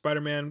our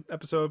Spider-Man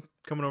episode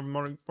coming over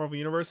Marvel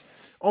Universe.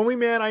 Only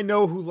man I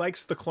know who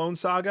likes the Clone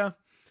Saga,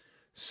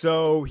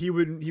 so he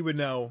would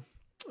know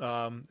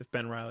if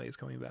Ben Reilly is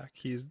coming back.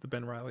 He's the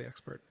Ben Reilly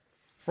expert.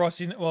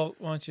 Frosty, well,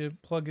 why don't you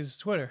plug his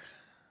Twitter?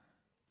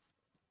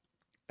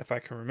 If I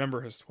can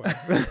remember his Twitter.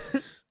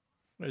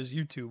 Or his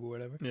YouTube or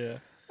whatever. Yeah.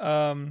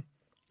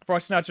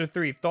 Frosty Nacho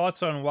 3,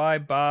 thoughts on why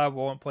Bob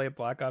won't play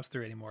Black Ops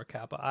 3 anymore,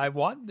 Kappa?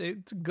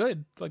 It's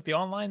good. Like, the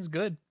online's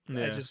good.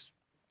 Yeah.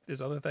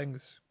 There's other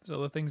things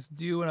to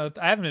do, and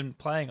I haven't been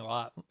playing a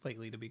lot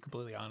lately, to be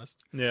completely honest.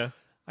 Yeah.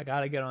 I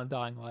gotta get on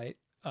Dying Light.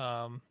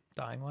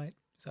 Dying Light?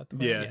 Is that the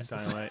one? Yeah, yes,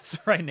 Dying Light. That's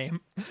the right name.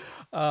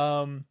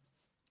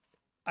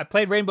 I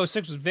played Rainbow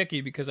Six with Vicky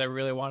because I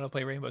really wanted to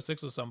play Rainbow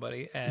Six with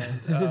somebody,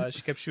 and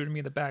she kept shooting me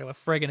in the back of the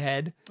friggin'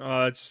 head.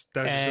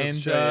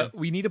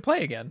 We need to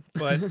play again,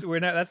 but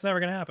that's never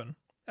gonna happen.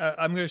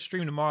 I'm gonna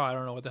stream tomorrow. I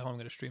don't know what the hell I'm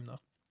gonna stream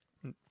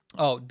though.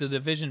 Oh, the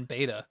Division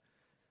beta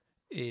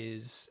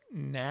is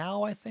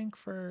now, I think,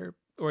 or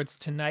it's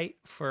tonight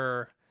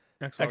for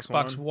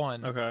Xbox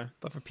One. Okay.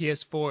 But for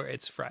PS4,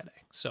 it's Friday.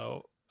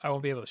 So I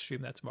won't be able to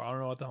stream that tomorrow. I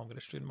don't know what the hell I'm going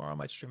to stream tomorrow. I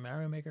might stream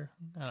Mario Maker.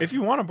 If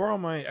you want to borrow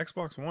my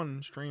Xbox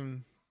One,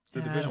 stream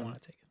the Division. I don't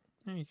want to take it.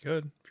 Yeah, you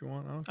could if you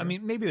want. I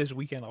mean, maybe this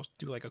weekend I'll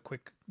do like a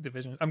quick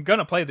Division. I'm going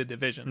to play the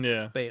Division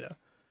beta.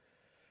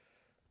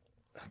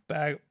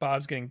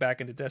 Bob's getting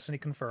back into Destiny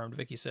confirmed.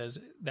 Vicky says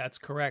that's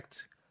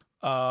correct.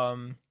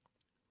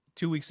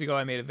 2 weeks ago,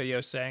 I made a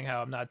video saying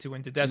how I'm not too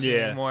into Destiny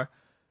anymore.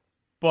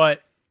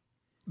 But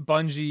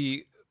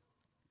Bungie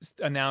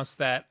announced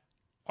that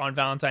on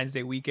Valentine's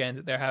Day weekend,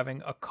 they're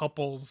having a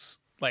couples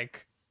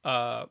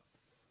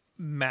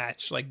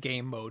match, like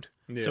game mode.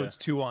 Yeah. So it's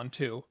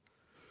 2-on-2.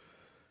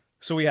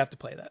 So we have to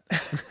play that.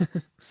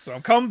 So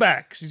I'm coming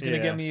back. She's gonna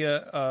get me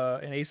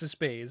an Ace of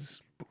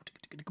Spades.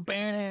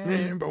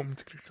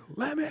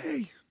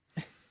 Lemmy.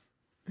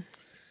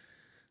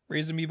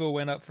 Raise Amiibo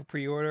went up for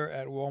pre-order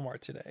at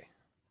Walmart today.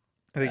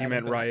 I think you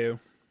meant Ryu.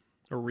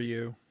 Or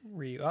Ryu.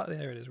 Oh,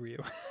 there it is, Ryu.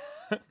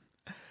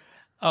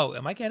 Oh,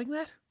 am I getting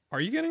that?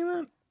 Are you getting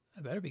that?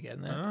 I better be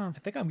getting that. I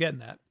think I'm getting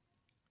that.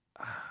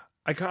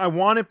 I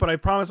want it, but I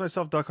promised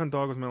myself Duck Hunt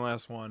Dog was my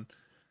last one.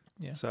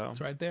 Yeah, so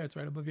it's right there. It's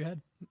right above your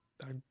head.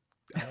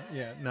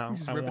 No.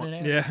 Just ripping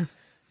it out. Yeah.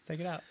 Let's take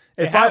it out.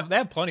 They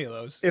have plenty of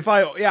those.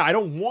 I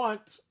don't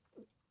want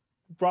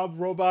Rob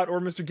Robot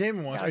or Mr.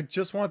 Game & Watch. I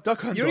just want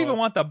Duck Hunt Dog. You don't even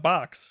want the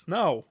box.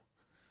 No.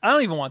 I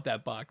don't even want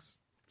that box.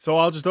 So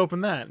I'll just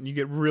open that, and you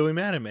get really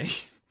mad at me.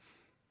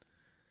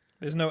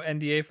 There's no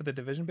NDA for the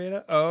Division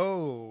beta?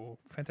 Oh,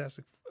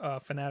 fantastic.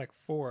 Fanatic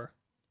 4.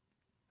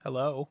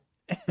 Hello.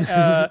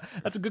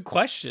 That's a good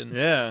question.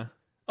 Yeah.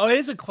 Oh, it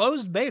is a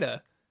closed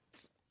beta.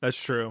 That's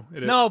true.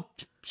 No,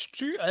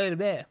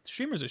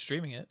 streamers are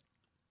streaming it.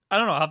 I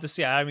don't know. I'll have to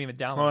see. I haven't even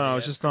downloaded it. No,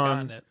 it's just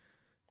on it.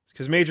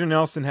 Because Major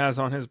Nelson has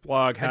on his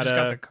blog got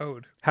the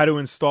code. How to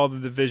install the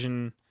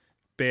Division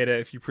beta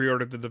if you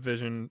pre-ordered the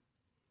Division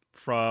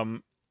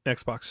from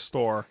Xbox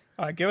Store.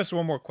 Give us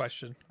one more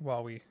question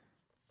while we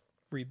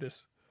read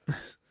this.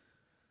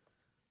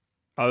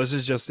 This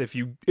is just if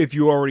you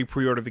already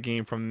pre-ordered the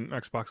game from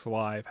Xbox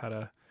Live, how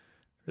to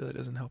really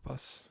doesn't help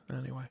us in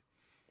any way.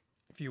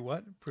 If you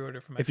what? Pre-order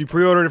from Xbox? If you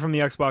pre-ordered it from the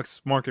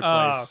Xbox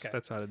Marketplace,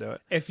 that's how to do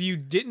it. If you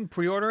didn't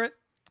pre-order it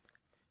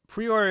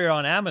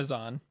on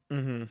Amazon,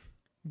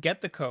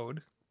 get the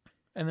code,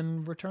 and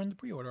then return the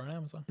pre-order on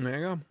Amazon. There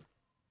you go.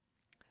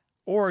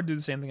 Or do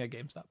the same thing at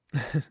GameStop.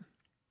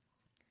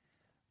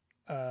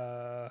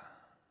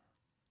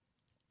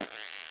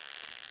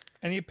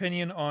 Any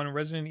opinion on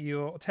Resident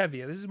Evil?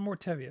 Tevye. This is more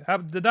Tevye.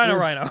 The Dino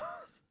Rhino.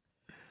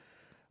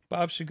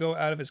 Bob should go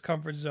out of his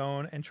comfort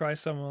zone and try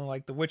something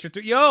like The Witcher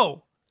 3.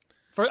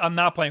 I'm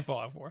not playing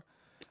Fallout 4.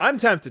 I'm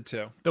tempted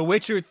to. The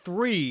Witcher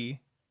 3,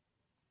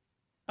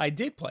 I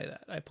did play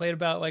that. I played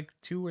about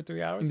 2 or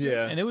 3 hours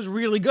ago, and it was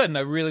really good, and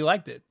I really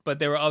liked it. But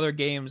there were other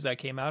games that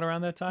came out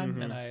around that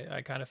time, and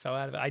I kind of fell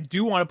out of it. I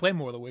do want to play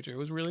more of The Witcher. It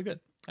was really good.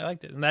 I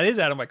liked it, and that is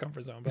out of my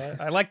comfort zone. But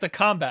I like the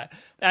combat.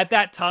 At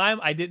that time,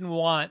 I didn't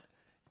want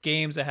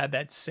games that had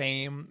that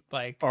same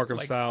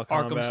Arkham style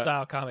combat. Arkham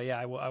style combat. Yeah,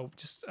 I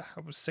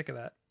was sick of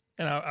that,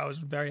 and I was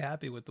very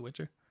happy with The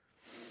Witcher.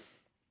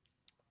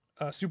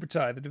 Super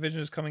Tie. The Division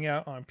is coming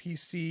out on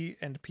PC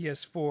and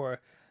PS4.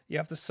 You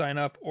have to sign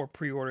up or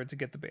pre-order to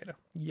get the beta.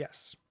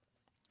 Yes.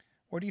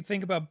 What do you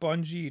think about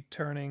Bungie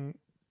turning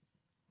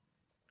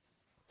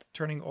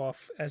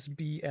off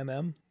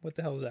SBMM? What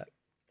the hell is that?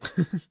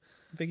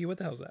 Biggie, what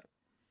the hell is that?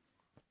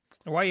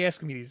 Why are you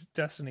asking me these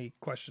Destiny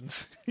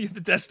questions? You're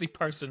the Destiny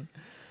person.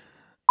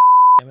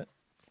 Damn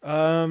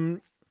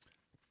it.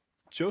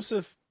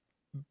 Joseph,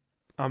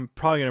 I'm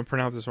probably going to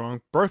pronounce this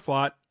wrong.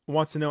 Birthlot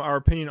wants to know our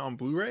opinion on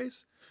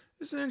Blu-rays.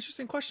 This is an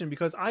interesting question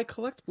because I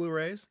collect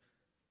Blu-rays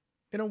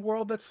in a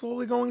world that's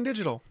slowly going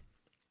digital.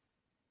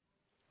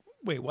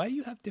 Wait, why do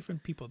you have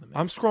different people than me?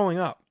 I'm scrolling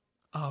up.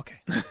 Oh,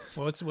 okay.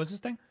 Well, what's this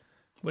thing?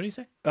 What did he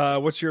say?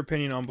 What's your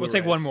opinion on Blu-rays?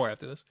 We'll take one more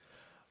after this.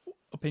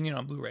 Opinion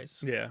on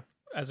Blu-rays. Yeah.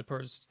 As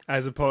opposed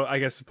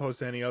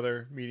to any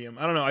other medium.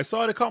 I don't know. I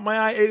saw it. It caught my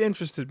eye. It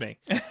interested me.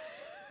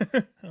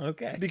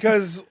 Okay.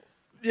 Because,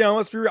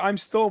 let's be real. I'm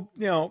still,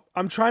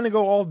 I'm trying to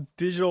go all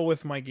digital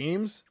with my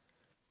games,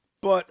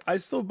 but I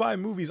still buy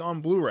movies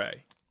on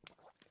Blu-ray.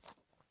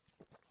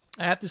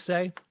 I have to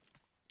say,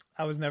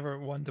 I was never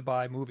one to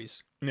buy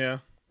movies. Yeah.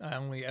 I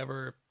only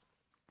ever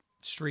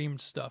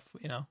streamed stuff,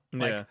 Yeah.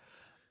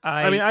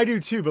 I mean, I do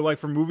too, but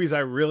for movies I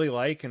really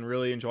like and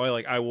really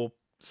enjoy, I will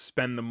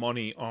spend the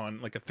money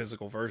on a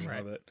physical version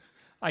of it.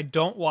 I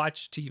don't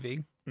watch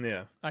TV.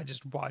 Yeah. I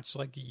just watch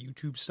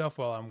YouTube stuff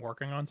while I'm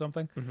working on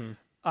something. Mm-hmm.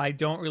 I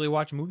don't really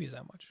watch movies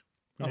that much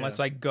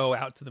unless I go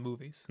out to the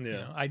movies.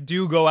 Yeah. I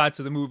do go out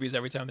to the movies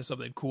every time there's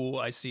something cool.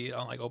 I see it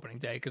on opening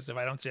day, because if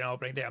I don't see it on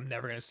opening day, I'm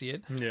never going to see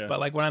it. Yeah.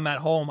 But when I'm at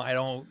home, I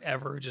don't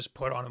ever just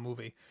put on a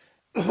movie.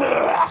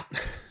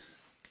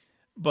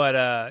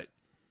 But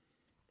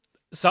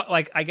so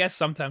I guess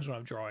sometimes when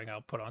I'm drawing,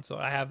 I'll put on. So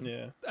I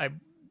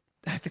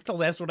think the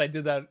last one I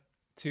did that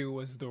to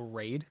was The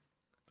Raid.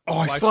 Oh,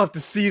 I still have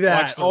to see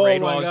that. Watch The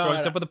Raid while I was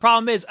drawing stuff. But the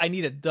problem is I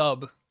need a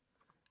dub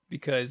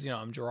because,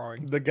 I'm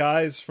drawing. The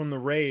guys from The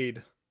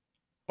Raid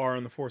are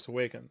in The Force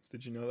Awakens.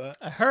 Did you know that?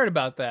 I heard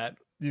about that.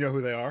 You know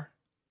who they are?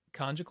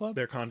 Conja Club?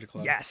 They're Conja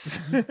Club. Yes.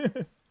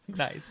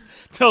 Nice.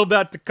 Tell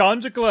that to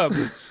Conja Club.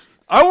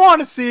 I want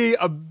to see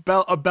a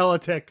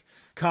Belichick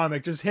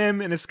comic, just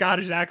him in a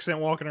Scottish accent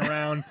walking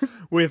around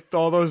with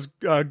all those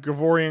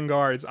Gavorian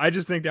guards. I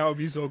just think that would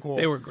be so cool.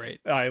 They were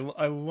great. I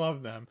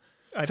love them.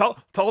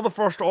 Tell the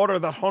First Order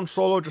that Han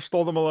Solo just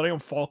stole the Millennium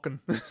Falcon.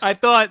 I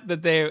thought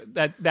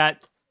that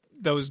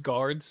those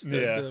guards,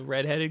 the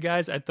redheaded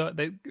guys, I thought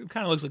they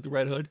kind of looks like the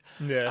Red Hood.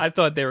 Yeah. I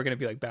thought they were going to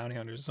be like bounty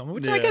hunters or something,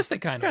 which I guess they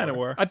kind of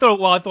were. were. I thought it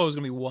was going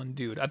to be one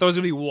dude. I thought it was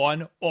going to be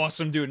one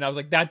awesome dude, and I was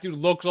like, that dude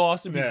looks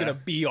awesome. He's going to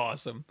be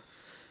awesome.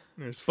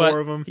 There's four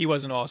of them. He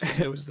wasn't awesome.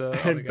 It was the and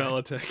other guy.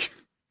 Belichick.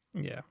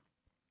 Yeah.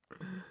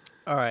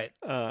 All right.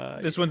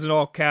 This one's in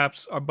all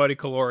caps. Our buddy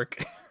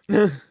Caloric.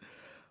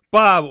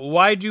 Bob,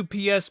 why do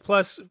PS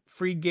Plus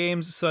free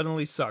games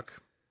suddenly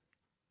suck?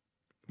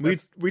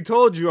 We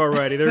told you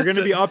already. They're going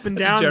to be up and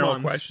down general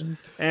months. question.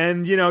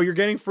 And, you're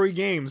getting free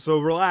games, so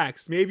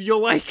relax. Maybe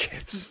you'll like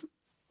it.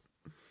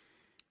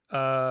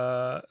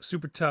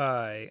 Super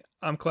Tie.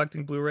 I'm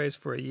collecting Blu-rays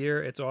for a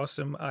year. It's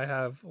awesome. I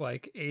have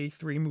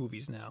 83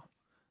 movies now.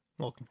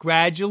 Well,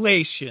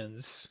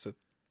 congratulations. It's a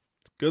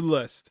good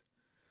list.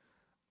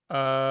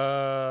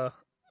 What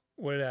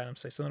did Adam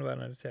say? Something about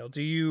Undertale.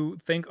 Do you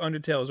think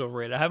Undertale is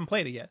overrated? I haven't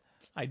played it yet.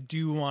 I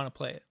do want to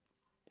play it.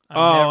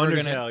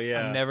 Undertale,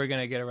 yeah. I'm never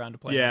going to get around to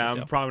playing Yeah,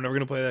 Undertale. I'm probably never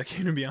going to play that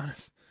game, to be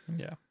honest.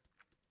 Yeah.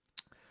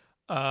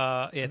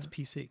 It's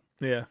PC.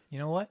 Yeah. You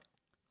know what?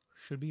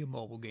 Should be a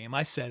mobile game.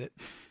 I said it.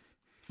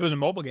 If it was a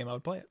mobile game, I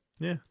would play it.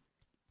 Yeah.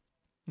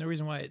 No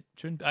reason why it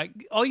shouldn't.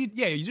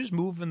 You're just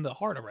moving the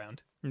heart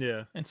around.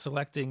 Yeah. And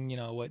selecting,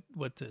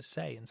 what to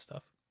say and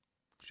stuff.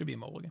 Should be a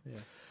mobile game.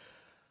 Yeah.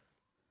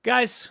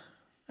 Guys,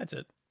 that's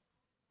it.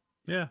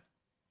 Yeah.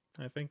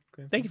 I think.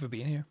 Thank you for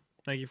being here.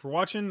 Thank you for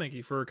watching. Thank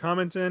you for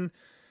commenting.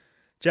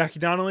 Jackie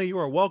Donnelly, you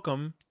are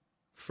welcome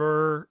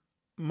for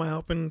my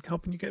helping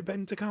you get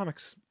into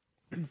comics.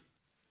 I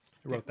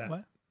wrote that.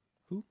 What?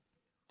 Who?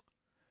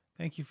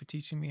 Thank you for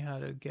teaching me how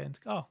to get into...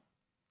 Oh.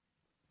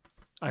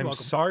 I'm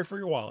welcome. sorry for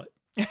your wallet.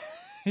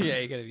 Yeah,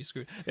 you gotta be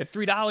screwed. They're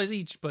 $3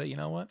 each, but you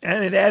know what?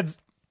 And it adds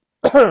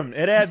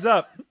it adds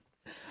up.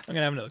 I'm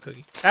gonna have another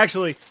cookie.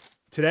 Actually,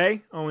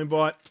 today I only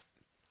bought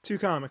 2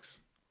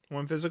 comics.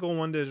 One physical,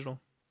 one digital.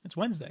 It's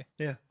Wednesday.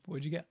 Yeah.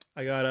 What'd you get?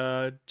 I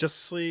got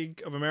Justice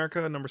League of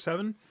America number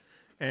 7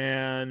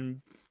 and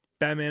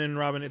Batman and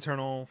Robin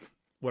Eternal,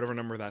 whatever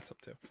number that's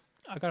up to.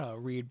 I gotta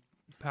read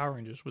Power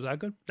Rangers. Was that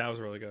good? That was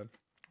really good.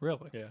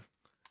 Really? Yeah.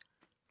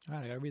 All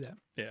right, I gotta read that.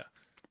 Yeah.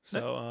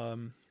 So,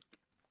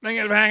 thank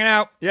you for hanging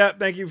out. yeah,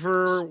 thank you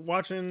for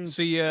watching.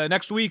 See you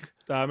next week.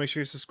 Make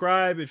sure you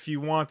subscribe if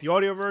you want the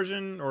audio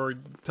version, or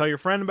tell your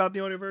friend about the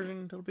audio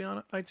version. It'll be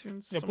on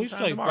iTunes. Yeah, please sometime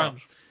tell your tomorrow.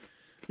 friends.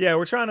 Yeah,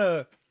 we're trying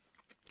to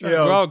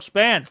Grow,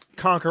 expand.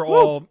 conquer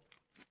all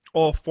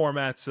all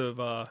formats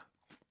of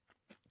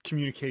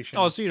communication.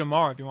 I'll see you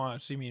tomorrow if you want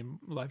to see me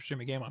live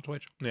stream a game on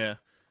Twitch. Yeah.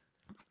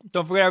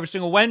 Don't forget, every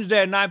single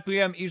Wednesday at 9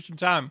 p.m. Eastern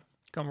Time.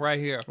 Come right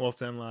here. Wolf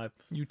Den Live.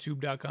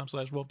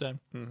 YouTube.com/WolfDen.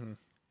 Mm-hmm.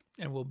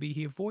 And we'll be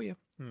here for you.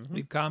 Mm-hmm.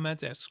 Leave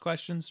comments, ask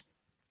questions.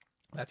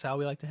 That's how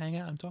we like to hang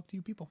out and talk to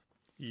you people.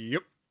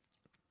 Yep.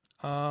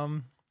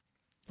 I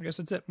guess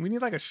that's it. We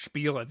need like a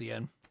spiel at the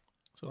end,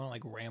 so I don't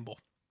like ramble.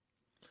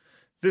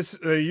 This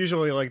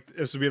usually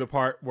this would be the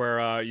part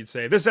where you'd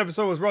say this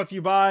episode was brought to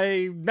you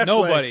by Netflix.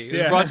 Nobody.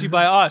 It's brought to you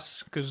by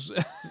us because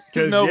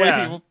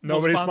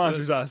nobody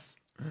sponsors us.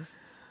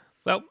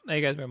 So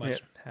thank you guys very much. Yeah.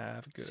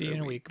 Have a good See you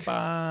in a week.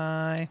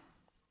 Bye.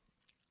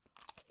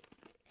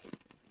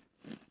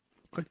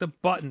 Click the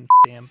button.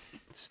 Damn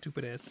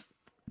stupid ass.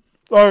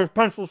 Oh, this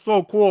pencil's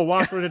so cool.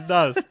 Watch what it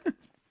does.